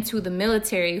went into the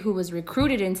military, who was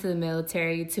recruited into the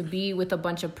military to be with a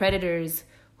bunch of predators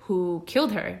who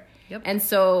killed her. And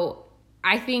so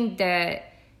I think that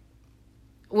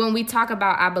when we talk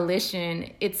about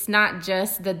abolition, it's not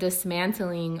just the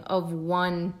dismantling of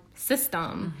one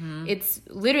system. It's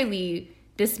literally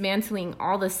dismantling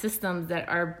all the systems that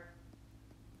are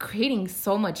creating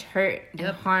so much hurt and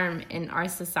harm in our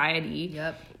society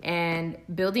and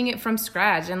building it from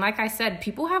scratch. And like I said,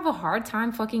 people have a hard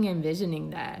time fucking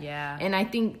envisioning that. And I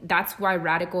think that's why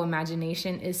radical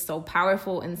imagination is so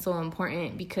powerful and so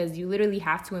important, because you literally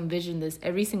have to envision this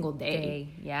every single day.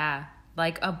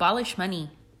 Like, abolish money.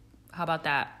 How about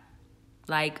that?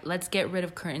 Like, let's get rid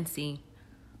of currency.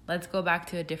 Let's go back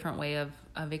to a different way of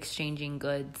exchanging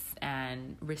goods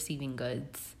and receiving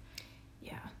goods.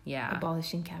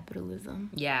 Abolishing capitalism.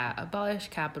 Abolish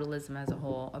capitalism as a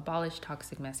whole. Abolish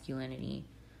toxic masculinity.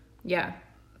 That's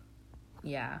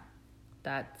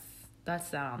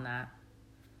that on that.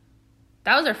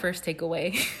 That was our first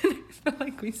takeaway. I feel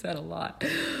like we said a lot.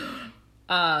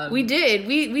 We did.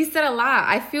 We said a lot.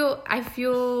 I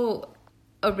feel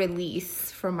a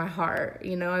release from my heart.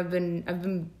 You know, I've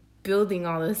been building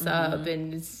all this up,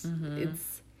 and it's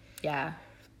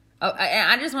Oh,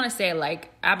 I just want to say,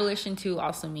 like, abolition too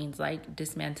also means like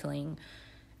dismantling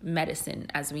medicine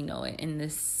as we know it in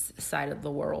this side of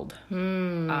the world.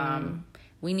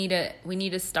 We need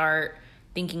to start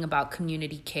thinking about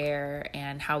community care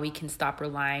and how we can stop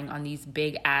relying on these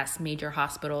big ass major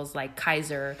hospitals like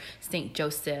Kaiser, St.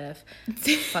 Joseph,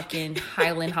 fucking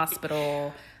Highland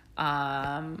Hospital,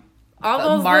 all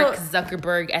those Mark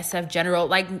Zuckerberg, SF General,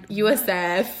 like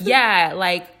USF.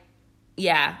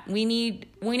 We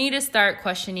need to start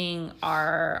questioning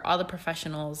all the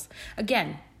professionals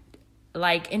again.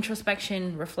 Like,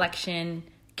 introspection, reflection,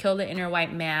 kill the inner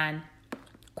white man,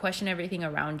 question everything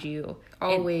around you.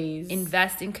 Always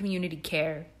invest in community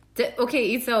care.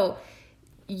 Okay, so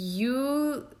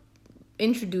you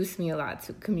introduced me a lot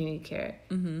to community care.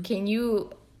 Can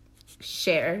you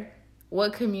share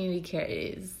what community care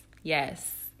is?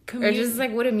 Yes. Or just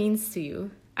like what it means to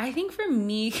you? I think for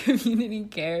me, community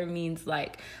care means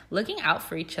like looking out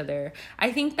for each other.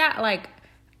 I think that like,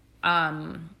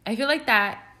 I feel like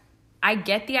that I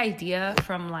get the idea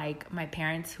from like my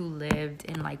parents who lived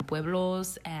in like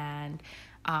pueblos and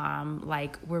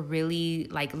like were really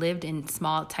like lived in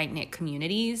small tight-knit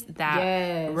communities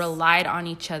that relied on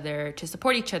each other to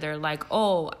support each other. Like,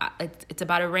 oh, it's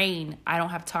about to rain, I don't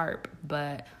have tarp,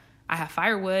 but I have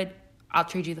firewood, I'll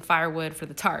trade you the firewood for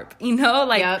the tarp, you know?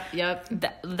 Like,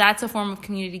 that's a form of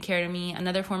community care to me.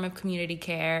 Another form of community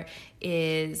care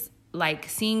is like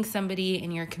seeing somebody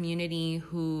in your community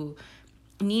who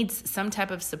needs some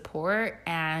type of support,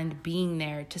 and being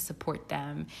there to support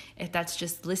them. If that's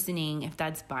just listening, if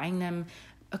that's buying them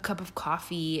a cup of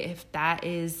coffee, if that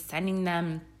is sending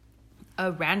them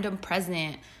a random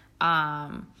present,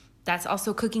 that's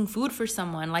also cooking food for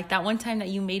someone. Like that one time that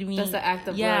you made me, that's the act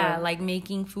of love. like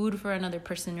making food for another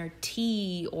person, or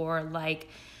tea, or like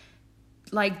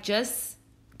just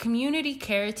community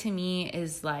care to me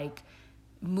is like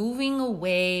moving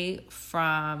away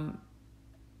from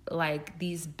like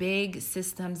these big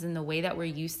systems and the way that we're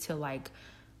used to like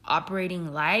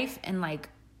operating life, and like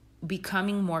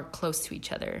becoming more close to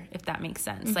each other, if that makes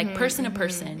sense. Like person to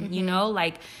person, you know,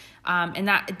 like and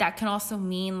that can also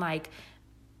mean like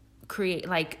create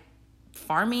like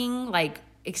farming, like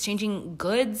exchanging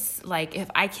goods. Like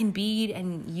if I can bead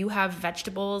and you have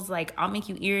vegetables, like I'll make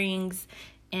you earrings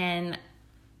and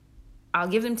I'll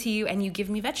give them to you, and you give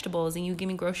me vegetables and you give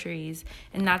me groceries,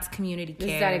 and that's community care.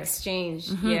 It's that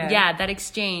exchange. Yeah, that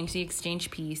exchange, the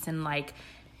exchange piece. And like,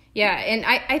 yeah, and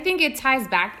I think it ties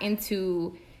back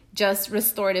into just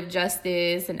restorative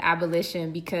justice and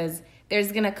abolition, because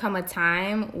there's going to come a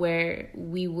time where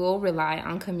we will rely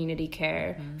on community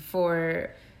care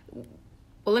for,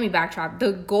 well, let me backtrack.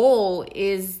 The goal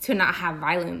is to not have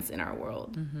violence in our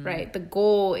world, right? The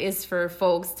goal is for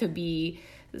folks to be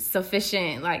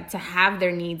sufficient, like to have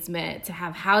their needs met, to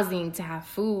have housing, to have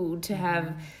food, to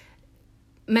have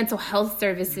mental health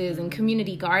services and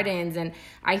community gardens. And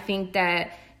I think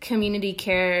that community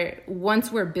care,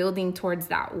 once we're building towards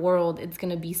that world, it's going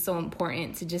to be so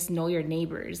important to just know your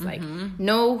neighbors, like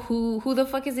know who the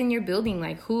fuck is in your building,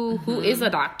 like who is a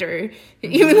doctor,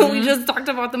 even though we just talked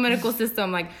about the medical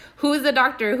system, like who is a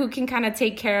doctor who can kind of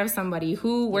take care of somebody,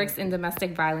 who works in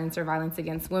domestic violence or violence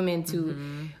against women,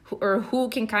 or who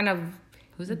can kind of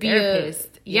who's a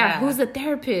therapist, who's a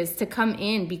therapist to come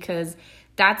in, because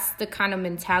that's the kind of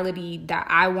mentality that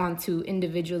I want to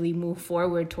individually move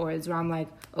forward towards, where I'm like,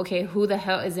 okay, who the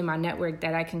hell is in my network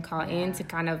that I can call in to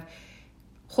kind of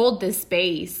hold this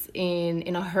space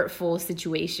in a hurtful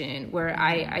situation where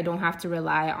I don't have to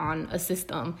rely on a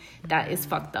system that is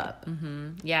fucked up.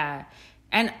 Yeah.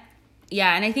 And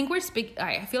I think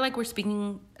I feel like we're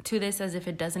speaking to this as if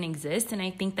it doesn't exist, and I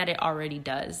think that it already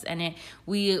does. And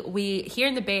we here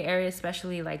in the Bay Area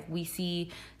especially, like we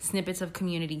see snippets of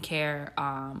community care,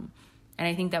 and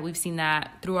I think that we've seen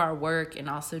that through our work, and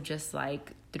also just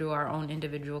like through our own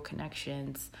individual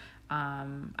connections.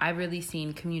 I've really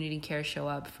seen community care show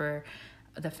up for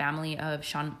the family of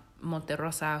Sean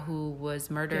Monterosa, who was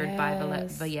murdered by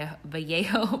Vallejo.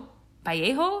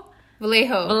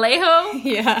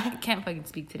 Yeah. I can't fucking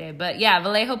speak today. But yeah,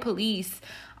 Vallejo police,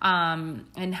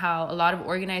 and how a lot of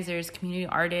organizers, community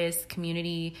artists,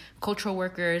 community cultural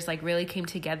workers, like really came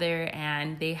together,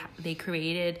 and they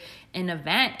created an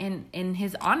event in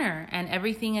his honor. And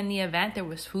everything in the event, there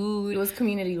was food. It was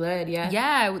community led, yeah.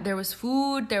 Yeah, there was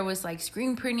food, there was like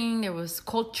screen printing, there was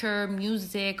culture,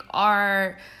 music,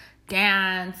 art,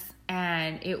 dance,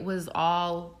 and it was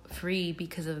all free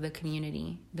because of the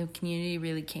community. The community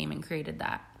really came and created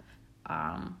that.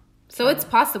 So it's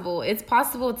possible. It's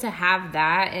possible to have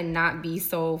that and not be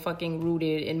so fucking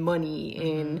rooted in money,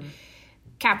 in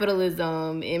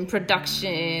capitalism, in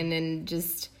production, and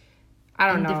just, I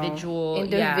don't know.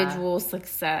 Individual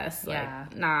success.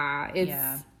 Like, nah,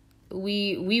 it's...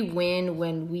 We win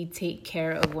when we take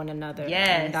care of one another.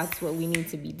 Yes. And that's what we need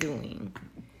to be doing.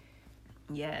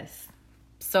 Yes.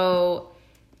 So,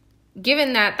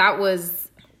 given that was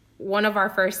one of our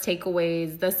first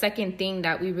takeaways, the second thing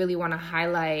that we really want to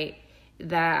highlight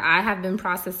that I have been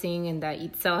processing and that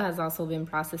Itzel has also been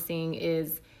processing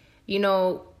is, you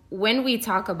know, when we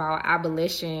talk about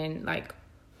abolition, like,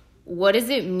 what does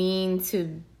it mean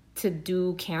to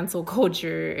do cancel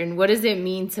culture, and what does it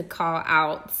mean to call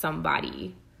out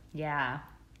somebody? Yeah.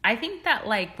 I think that,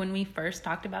 like, when we first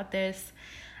talked about this,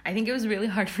 I think it was really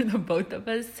hard for the both of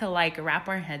us to, like, wrap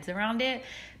our heads around it,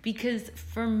 because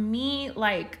for me,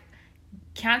 like,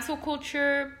 cancel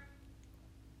culture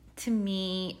to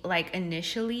me, like,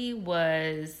 initially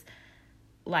was,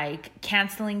 like,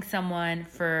 canceling someone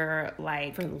for,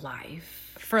 like... For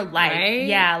life. Right?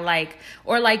 Yeah, like,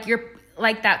 or, like, you're...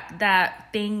 like that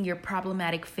thing, your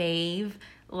problematic fave,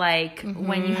 like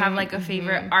when you have like a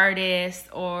favorite artist,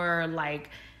 or like,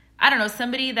 I don't know,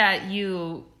 somebody that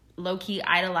you low-key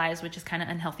idolize, which is kind of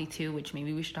unhealthy too, which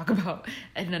maybe we should talk about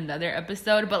in another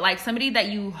episode, but like somebody that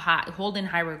you hold in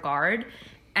high regard,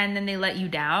 and then they let you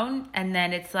down, and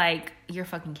then it's like you're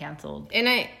fucking canceled.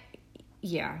 And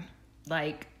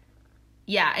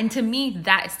and to me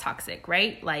that is toxic,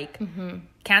 right? Like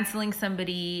canceling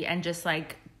somebody and just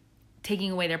like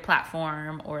taking away their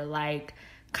platform, or like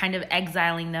kind of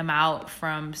exiling them out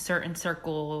from certain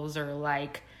circles, or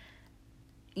like,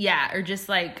 yeah, or just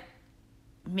like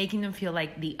making them feel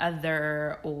like the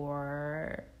other,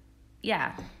 or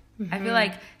yeah. I feel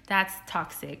like that's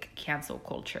toxic cancel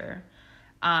culture.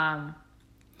 But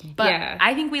Yeah.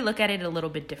 I think we look at it a little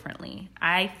bit differently.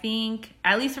 I think,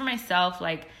 at least for myself,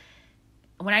 like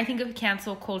when I think of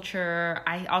cancel culture,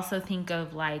 I also think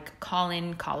of like call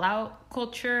in, call out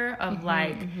culture of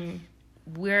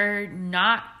we're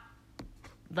not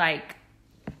like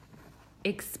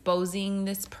exposing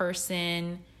this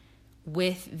person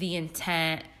with the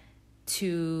intent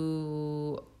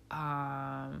to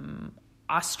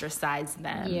ostracize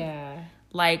them. Yeah.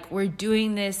 Like, we're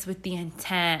doing this with the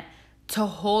intent to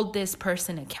hold this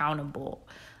person accountable.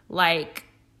 Like,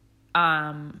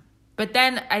 but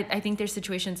then I think there's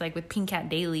situations like with Pink Cat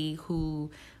Daily,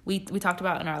 who we talked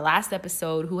about in our last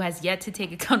episode, who has yet to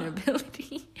take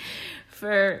accountability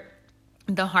for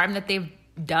the harm that they've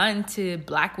done to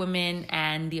Black women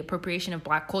and the appropriation of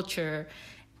Black culture,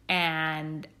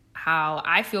 and how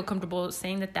I feel comfortable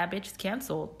saying that bitch is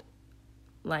canceled.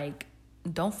 Like,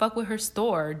 don't fuck with her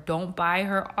store. Don't buy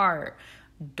her art.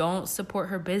 Don't support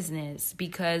her business,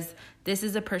 because this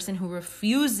is a person who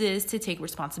refuses to take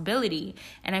responsibility.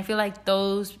 And I feel like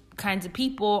those kinds of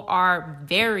people are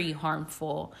very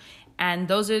harmful. And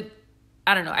those are,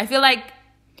 I don't know, I feel like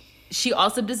she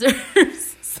also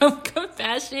deserves some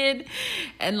compassion.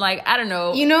 And like, I don't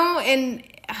know. You know, and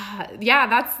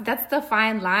yeah, that's the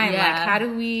fine line. Yeah. Like, how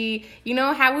do we,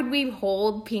 how would we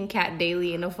hold Pink Cat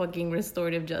Daily in a fucking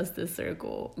restorative justice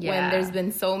circle when there's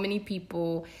been so many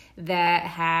people that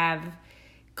have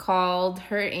called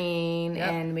her in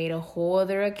and made a whole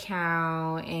other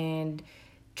account and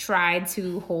tried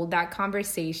to hold that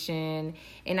conversation?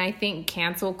 And I think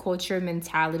cancel culture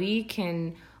mentality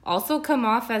can also come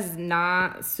off as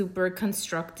not super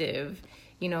constructive.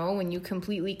 When you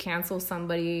completely cancel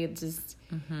somebody, it just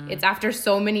it's after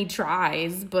so many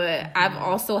tries. But I've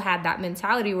also had that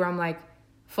mentality where I'm like,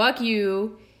 fuck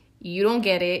you, you don't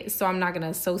get it, so I'm not gonna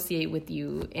associate with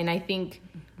you. And I think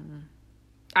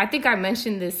I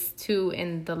mentioned this too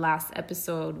in the last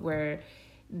episode, where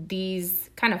these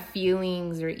kind of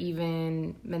feelings or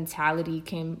even mentality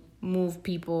can move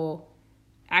people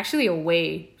actually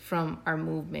away from our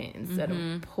movement instead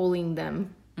of pulling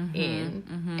them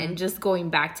in. And just going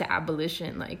back to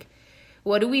abolition, like,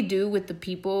 what do we do with the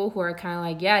people who are kind of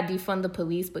like, yeah, defund the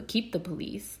police, but keep the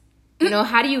police?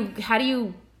 How do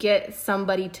you get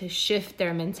somebody to shift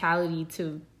their mentality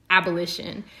to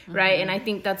abolition, right? And I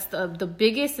think that's the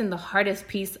biggest and the hardest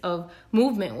piece of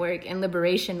movement work and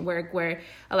liberation work, where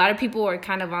a lot of people are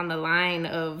kind of on the line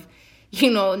of,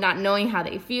 not knowing how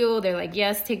they feel. They're like,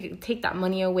 yes, take that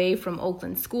money away from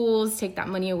Oakland schools, take that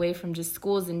money away from just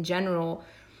schools in general.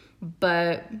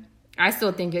 But I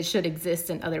still think it should exist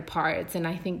in other parts. And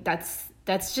I think that's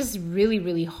just really,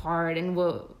 really hard. And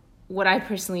what I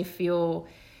personally feel,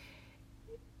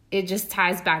 it just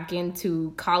ties back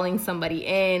into calling somebody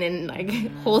in and like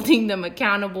holding them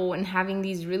accountable and having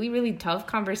these really, really tough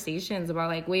conversations about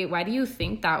like, wait, why do you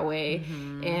think that way?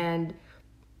 And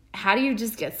how do you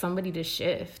just get somebody to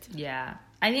shift? Yeah.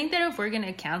 I think that if we're going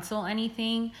to cancel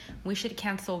anything, we should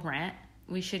cancel rent.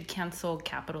 We should cancel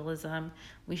capitalism.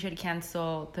 We should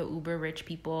cancel the uber rich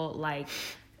people like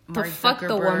Mark Zuckerberg,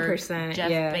 the 1%,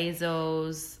 Jeff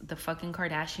Bezos, the fucking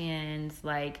Kardashians,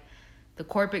 like the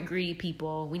corporate greedy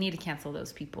people. We need to cancel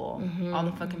those people. All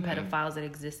the fucking pedophiles that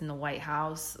exist in the White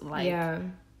House. Like,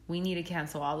 we need to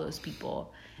cancel all those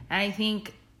people. And I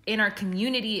think in our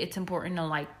community, it's important to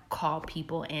like call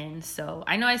people in. So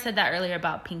I know I said that earlier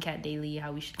about Pink Cat Daily,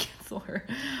 how we should cancel her,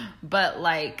 but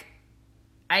like,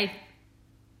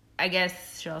 I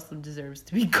guess she also deserves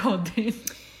to be called in.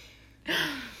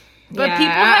 But people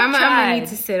have tried. I'm gonna need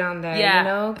to sit on that.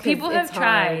 Yeah, people have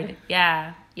tried. Hard.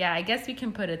 Yeah. I guess we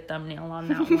can put a thumbnail on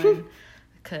that one,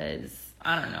 because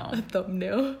I don't know. A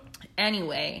thumbnail.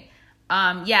 Anyway,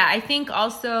 I think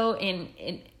also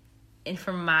in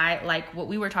from my, like, what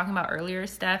we were talking about earlier,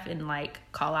 Steph, in like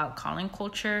calling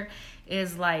culture,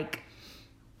 is like,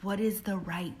 what is the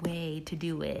right way to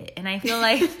do it? And I feel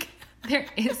like there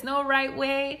is no right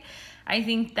way. I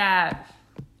think that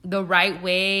the right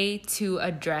way to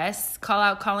address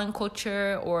calling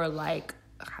culture, or like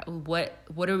what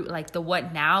are like the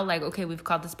what now, like, okay, we've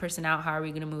called this person out, how are we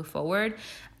going to move forward,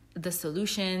 the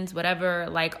solutions, whatever,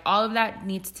 like all of that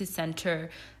needs to center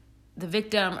the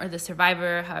victim or the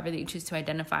survivor, however that you choose to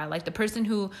identify, like the person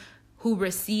who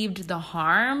received the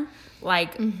harm,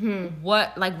 like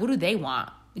what do they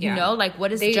want? Like,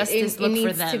 what does justice look for them?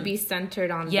 It needs to be centered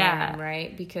on them,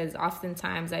 right? Because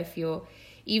oftentimes I feel,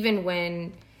 even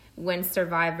when when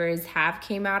survivors have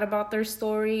came out about their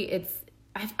story,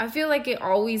 I feel like it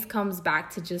always comes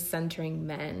back to just centering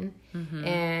men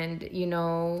and, you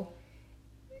know,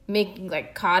 making,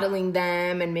 like, coddling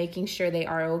them and making sure they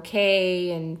are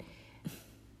okay. And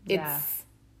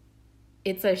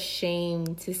it's a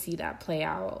shame to see that play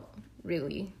out,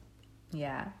 really.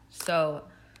 Yeah. So,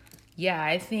 yeah,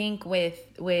 I think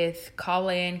with call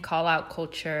in, call out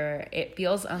culture, it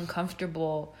feels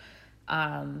uncomfortable.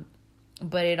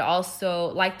 But it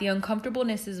also, like, the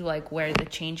uncomfortableness is, like, where the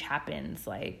change happens.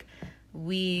 Like,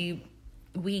 we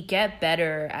get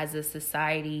better as a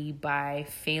society by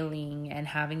failing and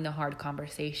having the hard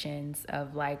conversations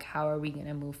of, like, how are we going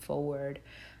to move forward?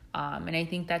 And I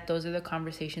think that those are the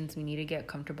conversations we need to get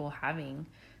comfortable having.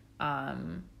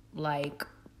 Like,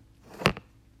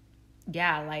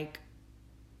 yeah, like,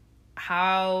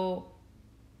 how,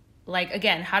 like,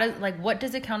 again, how does, like, what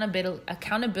does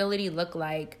accountability look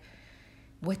like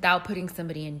without putting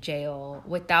somebody in jail,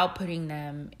 without putting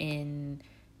them in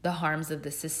the harms of the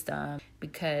system?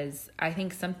 Because I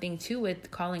think something too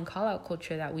with call out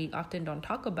culture that we often don't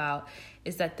talk about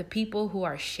is that the people who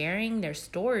are sharing their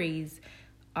stories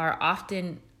are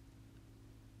often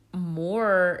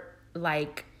more,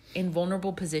 like, in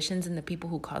vulnerable positions than the people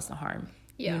who cause the harm.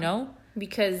 You know?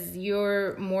 Because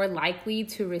you're more likely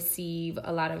to receive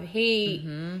a lot of hate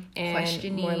and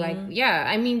questioning. More like,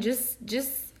 I mean, just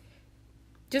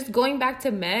going back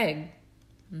to Meg,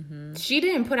 she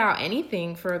didn't put out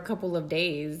anything for a couple of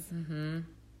days,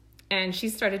 and she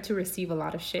started to receive a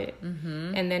lot of shit.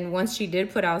 And then once she did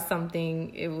put out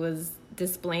something, it was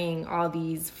displaying all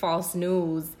these false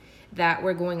news that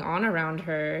were going on around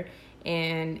her,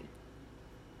 and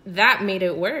that made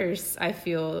it worse, I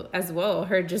feel, as well.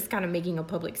 Her just kind of making a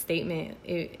public statement,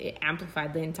 it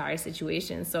amplified the entire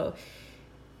situation. So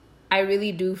I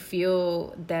really do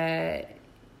feel that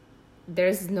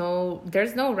there's no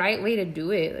right way to do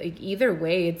it. Like, either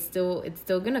way, it's still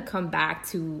gonna come back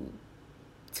to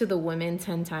the women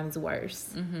 10 times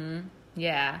worse.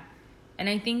 Yeah. And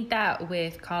I think that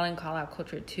with call out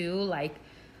culture too, like,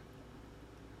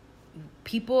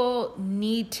 people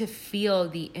need to feel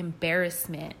the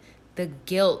embarrassment, the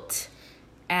guilt,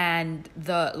 and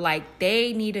the, like,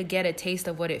 they need to get a taste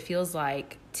of what it feels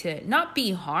like to not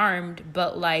be harmed,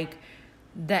 but, like,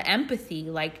 the empathy.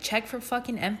 Like, check for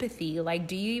fucking empathy. Like,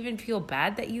 do you even feel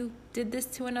bad that you did this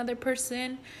to another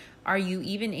person? Are you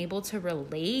even able to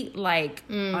relate, like,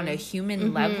 on a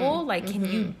human level? Like,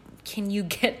 can you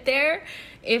get there?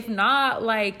 If not,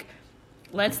 like,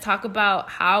 let's talk about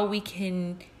how we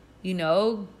can, you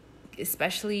know,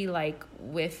 especially, like,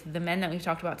 with the men that we've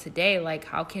talked about today, like,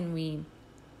 how can we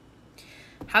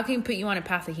put you on a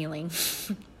path of healing?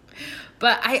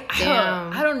 But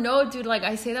I don't know, dude. Like,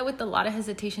 I say that with a lot of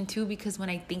hesitation too, because when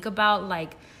I think about,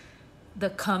 like,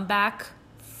 the comeback,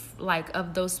 like,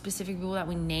 of those specific people that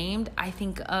we named, I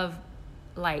think of,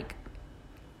 like,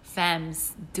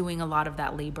 femmes doing a lot of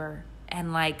that labor,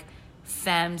 and, like,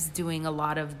 femmes doing a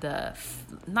lot of the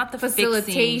not the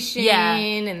facilitation,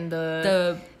 fixing, and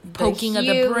the poking of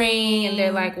the brain. And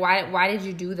they're like, why did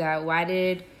you do that? What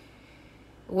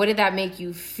did that make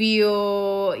you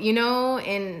feel? You know?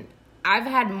 And I've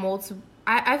had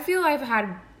I feel I've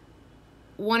had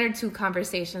one or two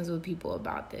conversations with people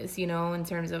about this, you know, in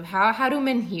terms of how do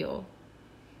men heal?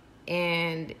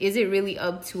 And is it really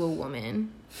up to a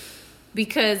woman?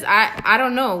 Because I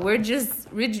don't know.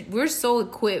 We're so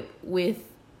equipped with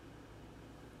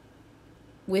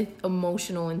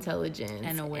emotional intelligence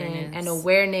and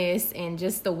awareness and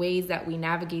just the ways that we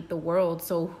navigate the world.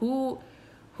 So who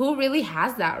really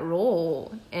has that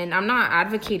role? And I'm not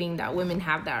advocating that women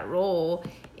have that role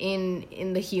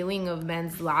in the healing of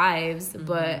men's lives,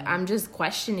 but I'm just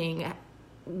questioning,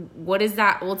 what is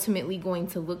that ultimately going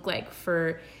to look like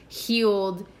for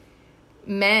healed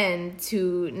men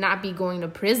to not be going to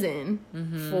prison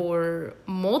for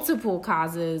multiple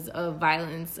causes of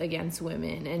violence against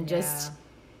women and just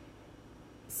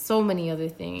so many other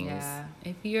things. Yeah.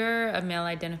 If you're a male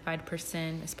identified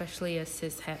person, especially a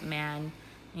cis het man,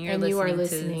 and you are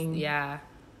listening,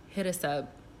 hit us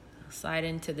up, slide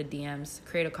into the DMs,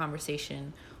 create a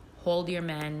conversation, hold your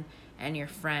men and your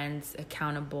friends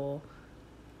accountable.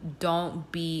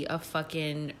 Don't be a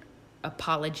fucking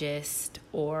apologist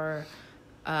or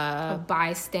a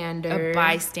bystander,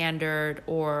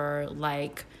 or,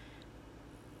 like,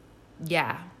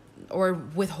 or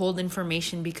withhold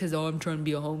information because, I'm trying to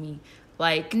be a homie.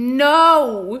 Like,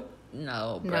 no, bro.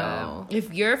 No.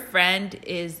 If your friend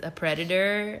is a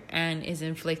predator and is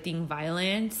inflicting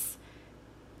violence,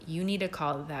 you need to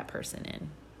call that person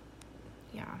in.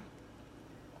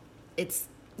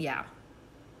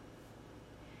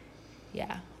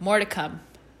 yeah, more to come.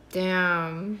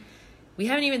 Damn. We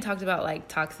haven't even talked about like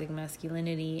toxic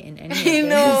masculinity in any of I this.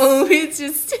 know. It's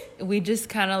just... We just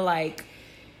kind of like...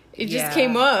 It just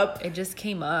came up. It just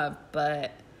came up,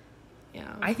 but...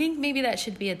 Yeah. I think maybe that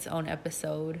should be its own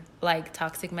episode. Like,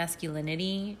 toxic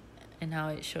masculinity and how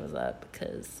it shows up.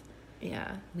 Because...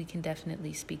 Yeah. We can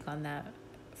definitely speak on that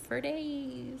for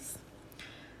days.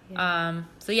 Yeah.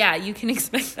 So yeah, you can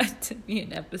expect that to be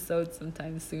an episode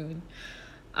sometime soon.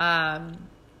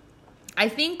 I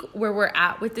think where we're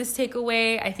at with this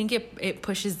takeaway, I think it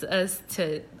pushes us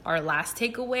to our last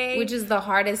takeaway, which is the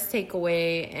hardest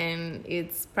takeaway, and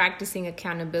it's practicing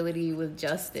accountability with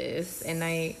justice. And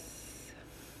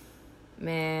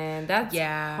that's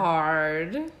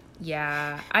hard.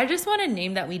 Yeah, I just want to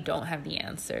name that we don't have the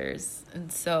answers,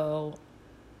 and so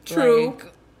true.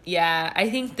 Like, yeah, I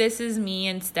think this is me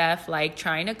and Steph like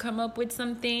trying to come up with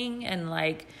something and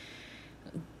like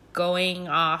going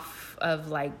off of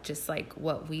like just like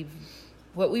what we've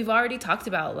already talked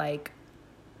about, like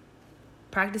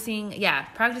practicing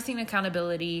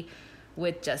accountability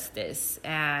with justice.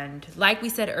 And like we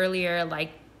said earlier,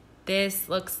 like this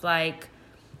looks like,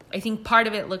 I think part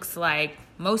of it looks like,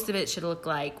 most of it should look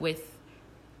like with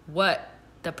what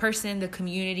the person, the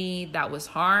community that was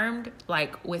harmed,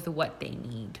 like with what they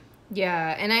need.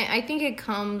 Yeah, and I think it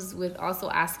comes with also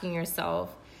asking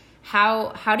yourself,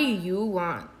 how do you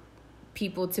want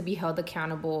people to be held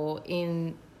accountable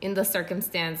in the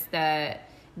circumstance that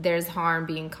there's harm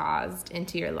being caused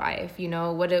into your life? You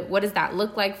know, what does that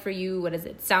look like for you? What does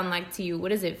it sound like to you? What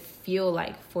does it feel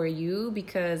like for you?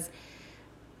 Because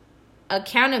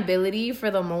accountability,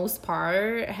 for the most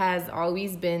part, has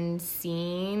always been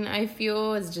seen, I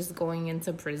feel, as just going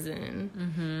into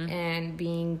prison and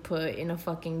being put in a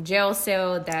fucking jail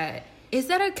cell. Is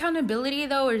that accountability,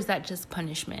 though, or is that just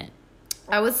punishment?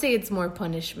 I would say it's more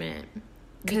punishment,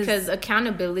 because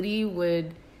accountability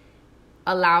would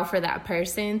allow for that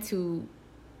person to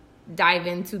dive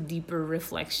into deeper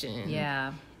reflection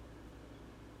of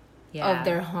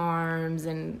their harms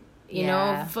and, you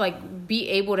know, like be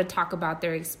able to talk about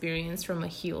their experience from a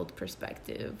healed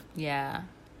perspective. Yeah.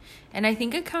 And I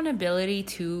think accountability,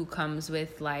 too, comes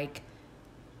with, like,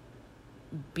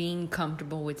 being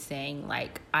comfortable with saying,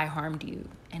 like, I harmed you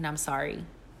and I'm sorry.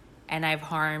 And I've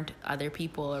harmed other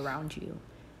people around you.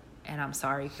 And I'm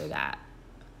sorry for that.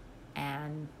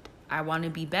 And I want to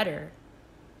be better.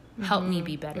 Help me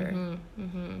be better.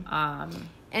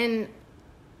 And,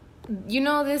 you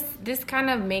know, this kind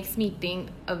of makes me think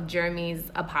of Jeremy's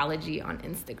apology on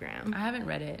Instagram. I haven't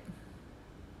read it.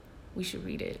 We should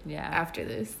read it Yeah. after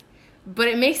this. But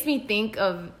it makes me think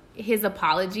of his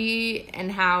apology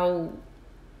and how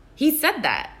he said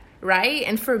that, right?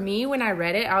 And for me, when I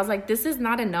read it, I was like, this is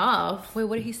not enough. Wait,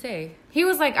 what did he say? He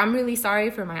was like, I'm really sorry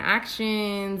for my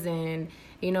actions, and,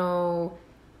 you know,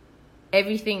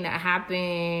 everything that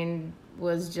happened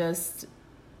was just,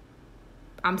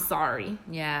 I'm sorry.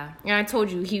 Yeah. And I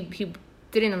told you, he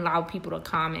didn't allow people to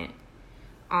comment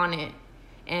on it.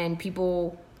 And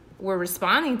people were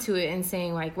responding to it and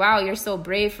saying, like, wow, you're so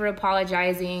brave for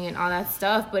apologizing and all that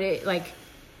stuff. But it, like,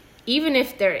 even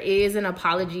if there is an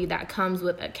apology that comes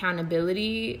with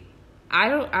accountability, I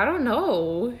don't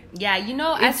know. Yeah, you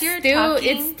know, as you're talking,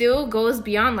 it still goes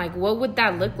beyond, like, what would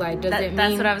that look like?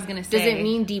 That's what I was gonna say. Does it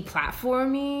mean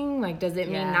deplatforming? Like, does it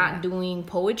mean not doing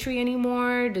poetry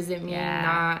anymore? Does it mean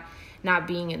not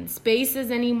being in spaces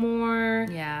anymore?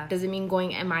 Yeah. Does it mean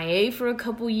going MIA for a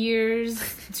couple years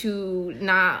to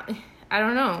not? I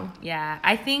don't know. Yeah,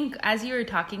 I think as you were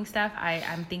talking, Steph,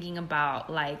 I'm thinking about,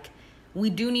 like, we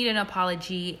do need an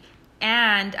apology.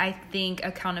 And I think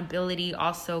accountability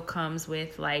also comes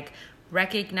with, like,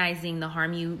 recognizing the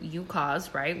harm you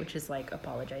caused, right? Which is, like,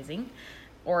 apologizing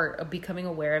or becoming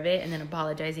aware of it. And then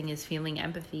apologizing is feeling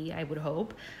empathy, I would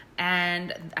hope.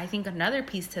 And I think another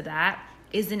piece to that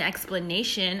is an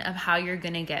explanation of how you're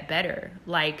going to get better.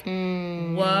 Like,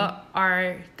 what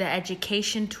are the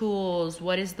education tools?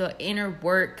 What is the inner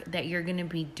work that you're going to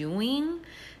be doing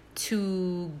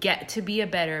to get to be a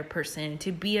better person, to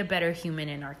be a better human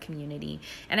in our community?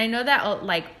 And I know that,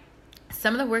 like,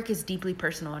 some of the work is deeply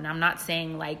personal, and I'm not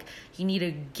saying, like, you need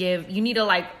to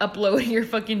like upload your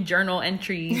fucking journal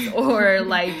entries or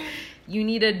like you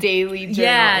need a daily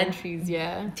journal entries.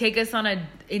 Take us on a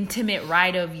intimate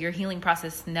ride of your healing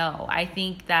process. No, I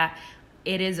think that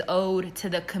it is owed to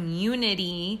the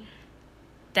community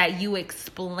that you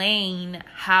explain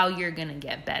how you're gonna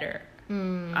get better.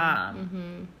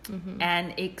 And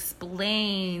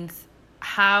explains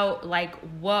how, like,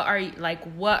 what are you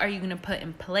going to put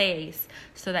in place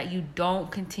so that you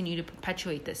don't continue to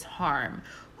perpetuate this harm?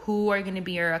 who are going to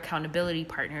be your accountability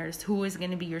partners, who is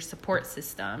going to be your support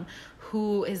system,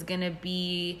 who is going to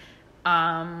be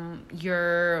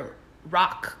your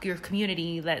rock, your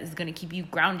community that is going to keep you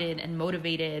grounded and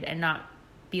motivated and not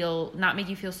make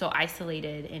you feel so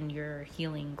isolated in your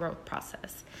healing growth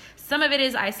process. Some of it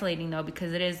is isolating though,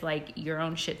 because it is like your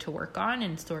own shit to work on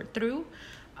and sort through.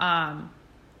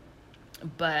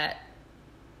 But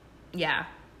yeah,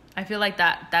 I feel like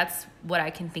that's what I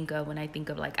can think of when I think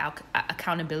of like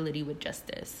accountability with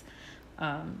justice.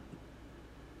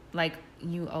 Like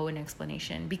you owe an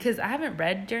explanation, because I haven't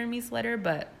read Jeremy's letter,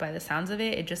 but by the sounds of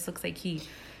it, it just looks like he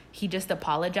just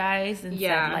apologized and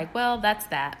said like, well, that's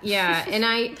that. Yeah. And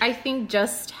I think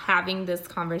just having this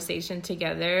conversation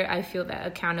together, I feel that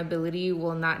accountability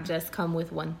will not just come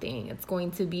with one thing. It's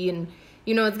going to be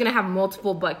it's going to have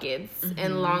multiple buckets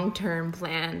and long-term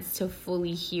plans to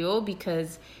fully heal,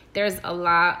 because there's a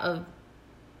lot of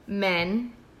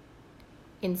men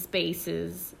in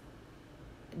spaces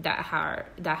that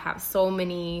have so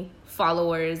many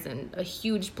followers and a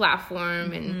huge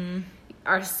platform and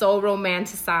are so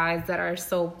romanticized, that are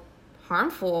so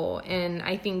harmful. And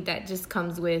I think that just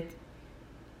comes with,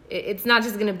 it's not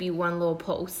just going to be one little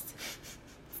post.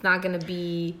 It's not going to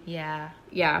be... Yeah.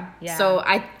 So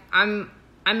I'm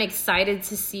excited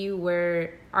to see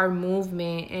where our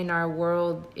movement and our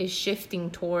world is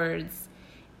shifting towards.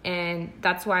 And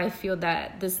that's why I feel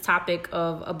that this topic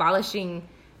of abolishing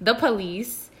the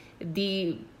police,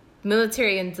 the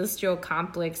military industrial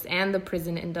complex, and the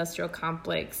prison industrial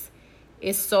complex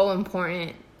is so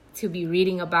important to be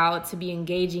reading about, to be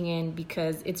engaging in,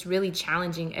 because it's really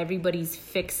challenging everybody's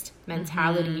fixed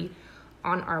mentality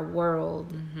on our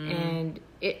world. And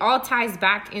it all ties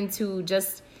back into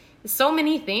just so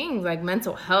many things, like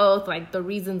mental health, like the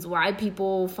reasons why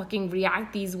people fucking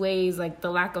react these ways, like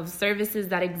the lack of services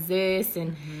that exist,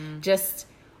 and just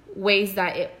ways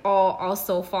that it all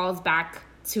also falls back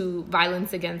to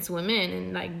violence against women,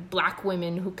 and like Black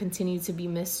women who continue to be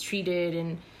mistreated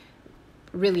and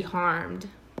really harmed.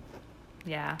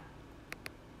 Yeah,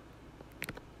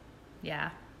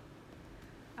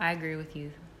 I agree with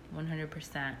you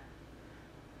 100%.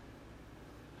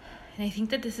 And I think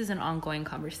that this is an ongoing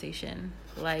conversation.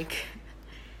 Like,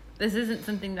 this isn't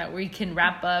something that we can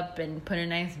wrap up and put a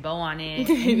nice bow on it.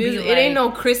 It ain't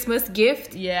no Christmas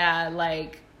gift. Yeah,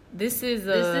 like, this is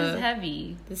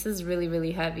heavy. This is really,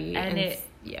 really heavy. And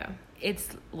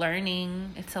it's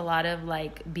learning. It's a lot of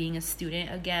like being a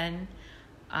student again,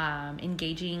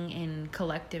 engaging in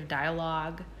collective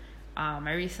dialogue.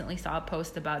 I recently saw a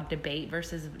post about debate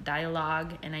versus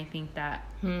dialogue, and I think that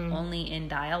only in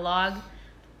dialogue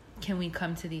can we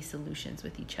come to these solutions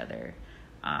with each other.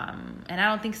 And I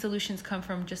don't think solutions come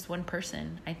from just one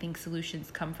person. I think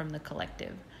solutions come from the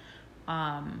collective.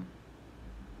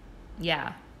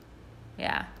 Yeah,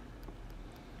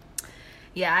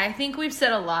 I think we've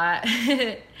said a lot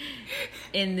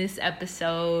in this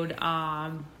episode,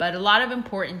 but a lot of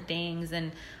important things,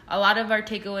 and a lot of our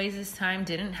takeaways this time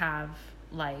didn't have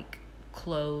like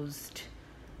closed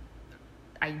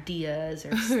ideas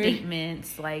or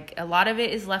statements. Like, a lot of it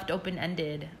is left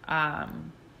open-ended,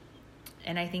 and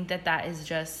I think that is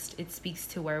just, it speaks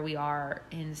to where we are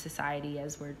in society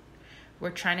as we're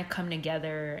trying to come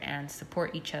together and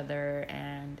support each other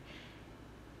and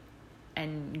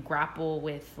grapple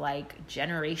with like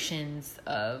generations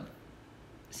of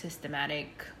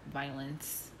systematic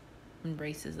violence and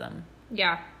racism.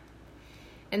 Yeah.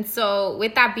 And so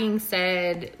with that being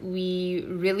said, we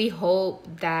really hope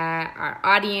that our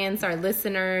audience, our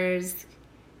listeners,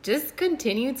 just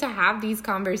continue to have these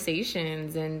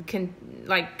conversations and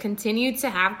continue to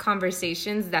have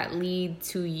conversations that lead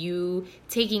to you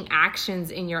taking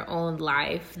actions in your own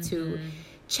life to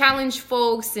challenge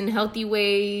folks in healthy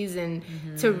ways, and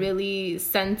to really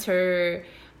center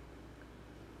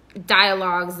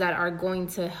dialogues that are going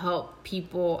to help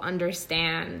people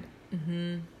understand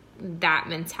that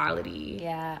mentality.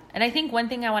 Yeah. And I think one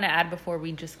thing I want to add before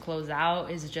we just close out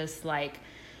is just like,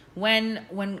 when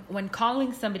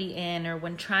calling somebody in or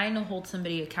when trying to hold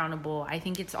somebody accountable, I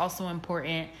think it's also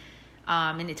important,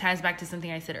 and it ties back to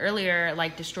something I said earlier,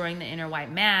 like destroying the inner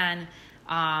white man,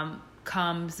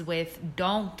 comes with,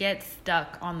 don't get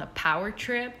stuck on the power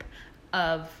trip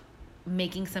of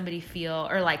making somebody feel,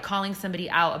 or like calling somebody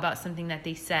out about something that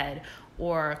they said,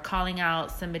 or calling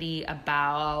out somebody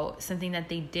about something that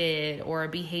they did or a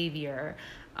behavior.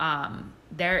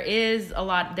 There's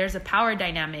a power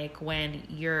dynamic when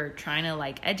you're trying to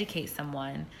like educate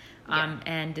someone,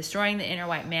 and destroying the inner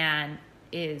white man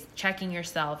is checking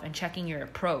yourself and checking your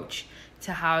approach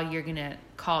to how you're gonna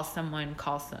call someone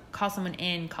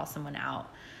in, call someone out.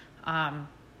 I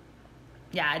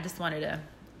just wanted to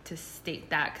to state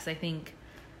that, because I think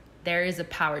there is a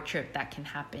power trip that can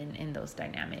happen in those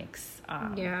dynamics.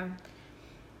 Yeah.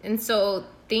 And so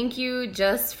thank you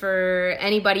just for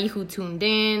anybody who tuned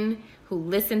in, who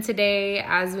listened today.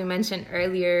 As we mentioned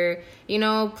earlier, you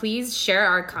know, please share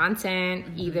our content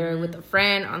either with a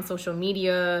friend on social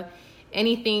media,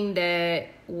 anything that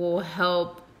will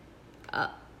help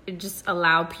just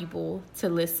allow people to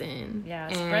listen. Yeah,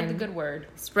 spread the good word.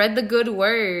 Spread the good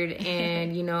word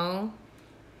and, you know,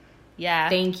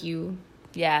 thank you.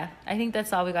 Yeah, I think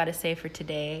that's all we got to say for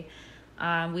today.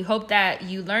 We hope that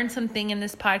you learned something in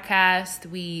this podcast,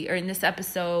 or in this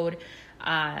episode.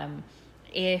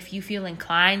 If you feel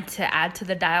inclined to add to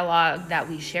the dialogue that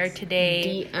we shared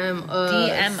today,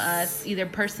 DM us either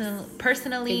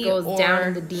personally. It goes down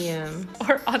in the DM.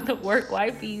 Or on the Work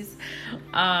Wifey's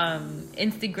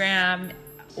Instagram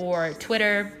or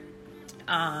Twitter.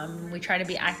 We try to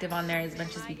be active on there as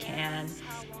much as we can.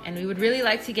 And we would really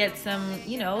like to get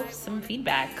some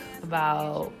feedback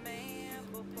about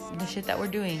the shit that we're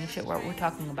doing, shit what we're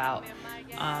talking about.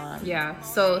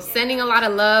 So sending a lot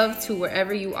of love to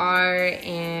wherever you are,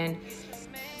 and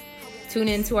tune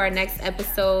into our next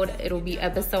episode. It'll be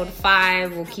episode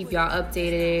 5. We'll keep y'all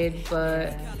updated,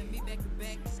 but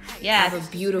have a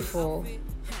beautiful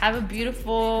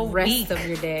rest week of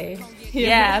your day.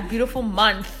 A beautiful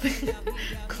month.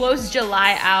 Close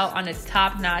July out on a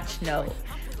top-notch note.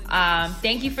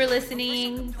 Thank you for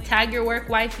listening. Tag your work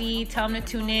wifey, tell them to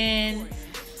tune in.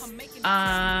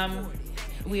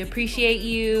 We appreciate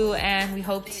you, and we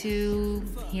hope to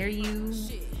hear you,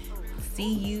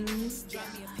 see you,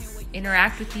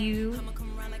 interact with you,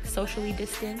 socially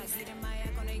distanced.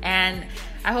 And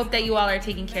I hope that you all are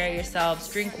taking care of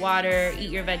yourselves. Drink water,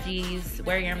 eat your veggies,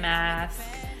 wear your mask,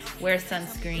 wear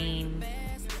sunscreen.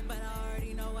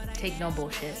 Take no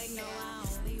bullshit.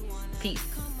 Peace.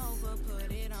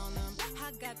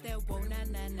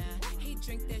 He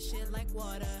drink that shit like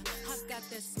water. I got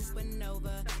that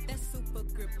supernova, that super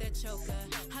grip, that choker.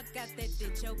 I got that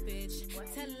ditch, yo bitch.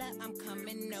 Tell her I'm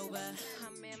coming over.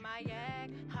 I'm in my yak,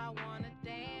 I wanna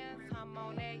dance. I'm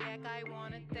on that yak, I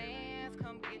wanna dance.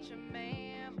 Come get your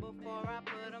man before I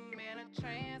put him in a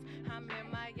trance. I'm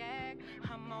in my yak,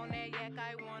 I'm on that yak,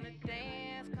 I wanna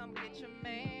dance. Come get your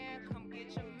man, come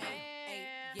get your man.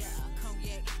 Yeah,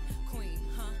 cognac queen,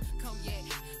 cognac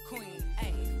queen.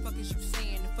 Ayy, fuck is you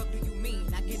saying? The fuck do you mean?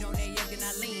 I get on that yak and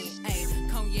I lean. Ayy,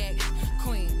 cognac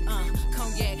queen,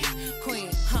 cognac queen,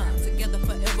 together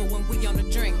forever when we on the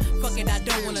drink. Fuck it, I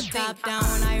don't wanna top down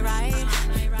when I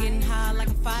ride. Getting high like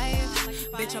a fire.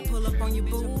 Bitch, I pull up on your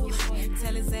boo.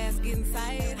 Tell his ass get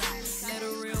inside. Let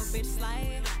a real bitch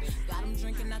slide. Got him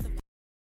drinking out the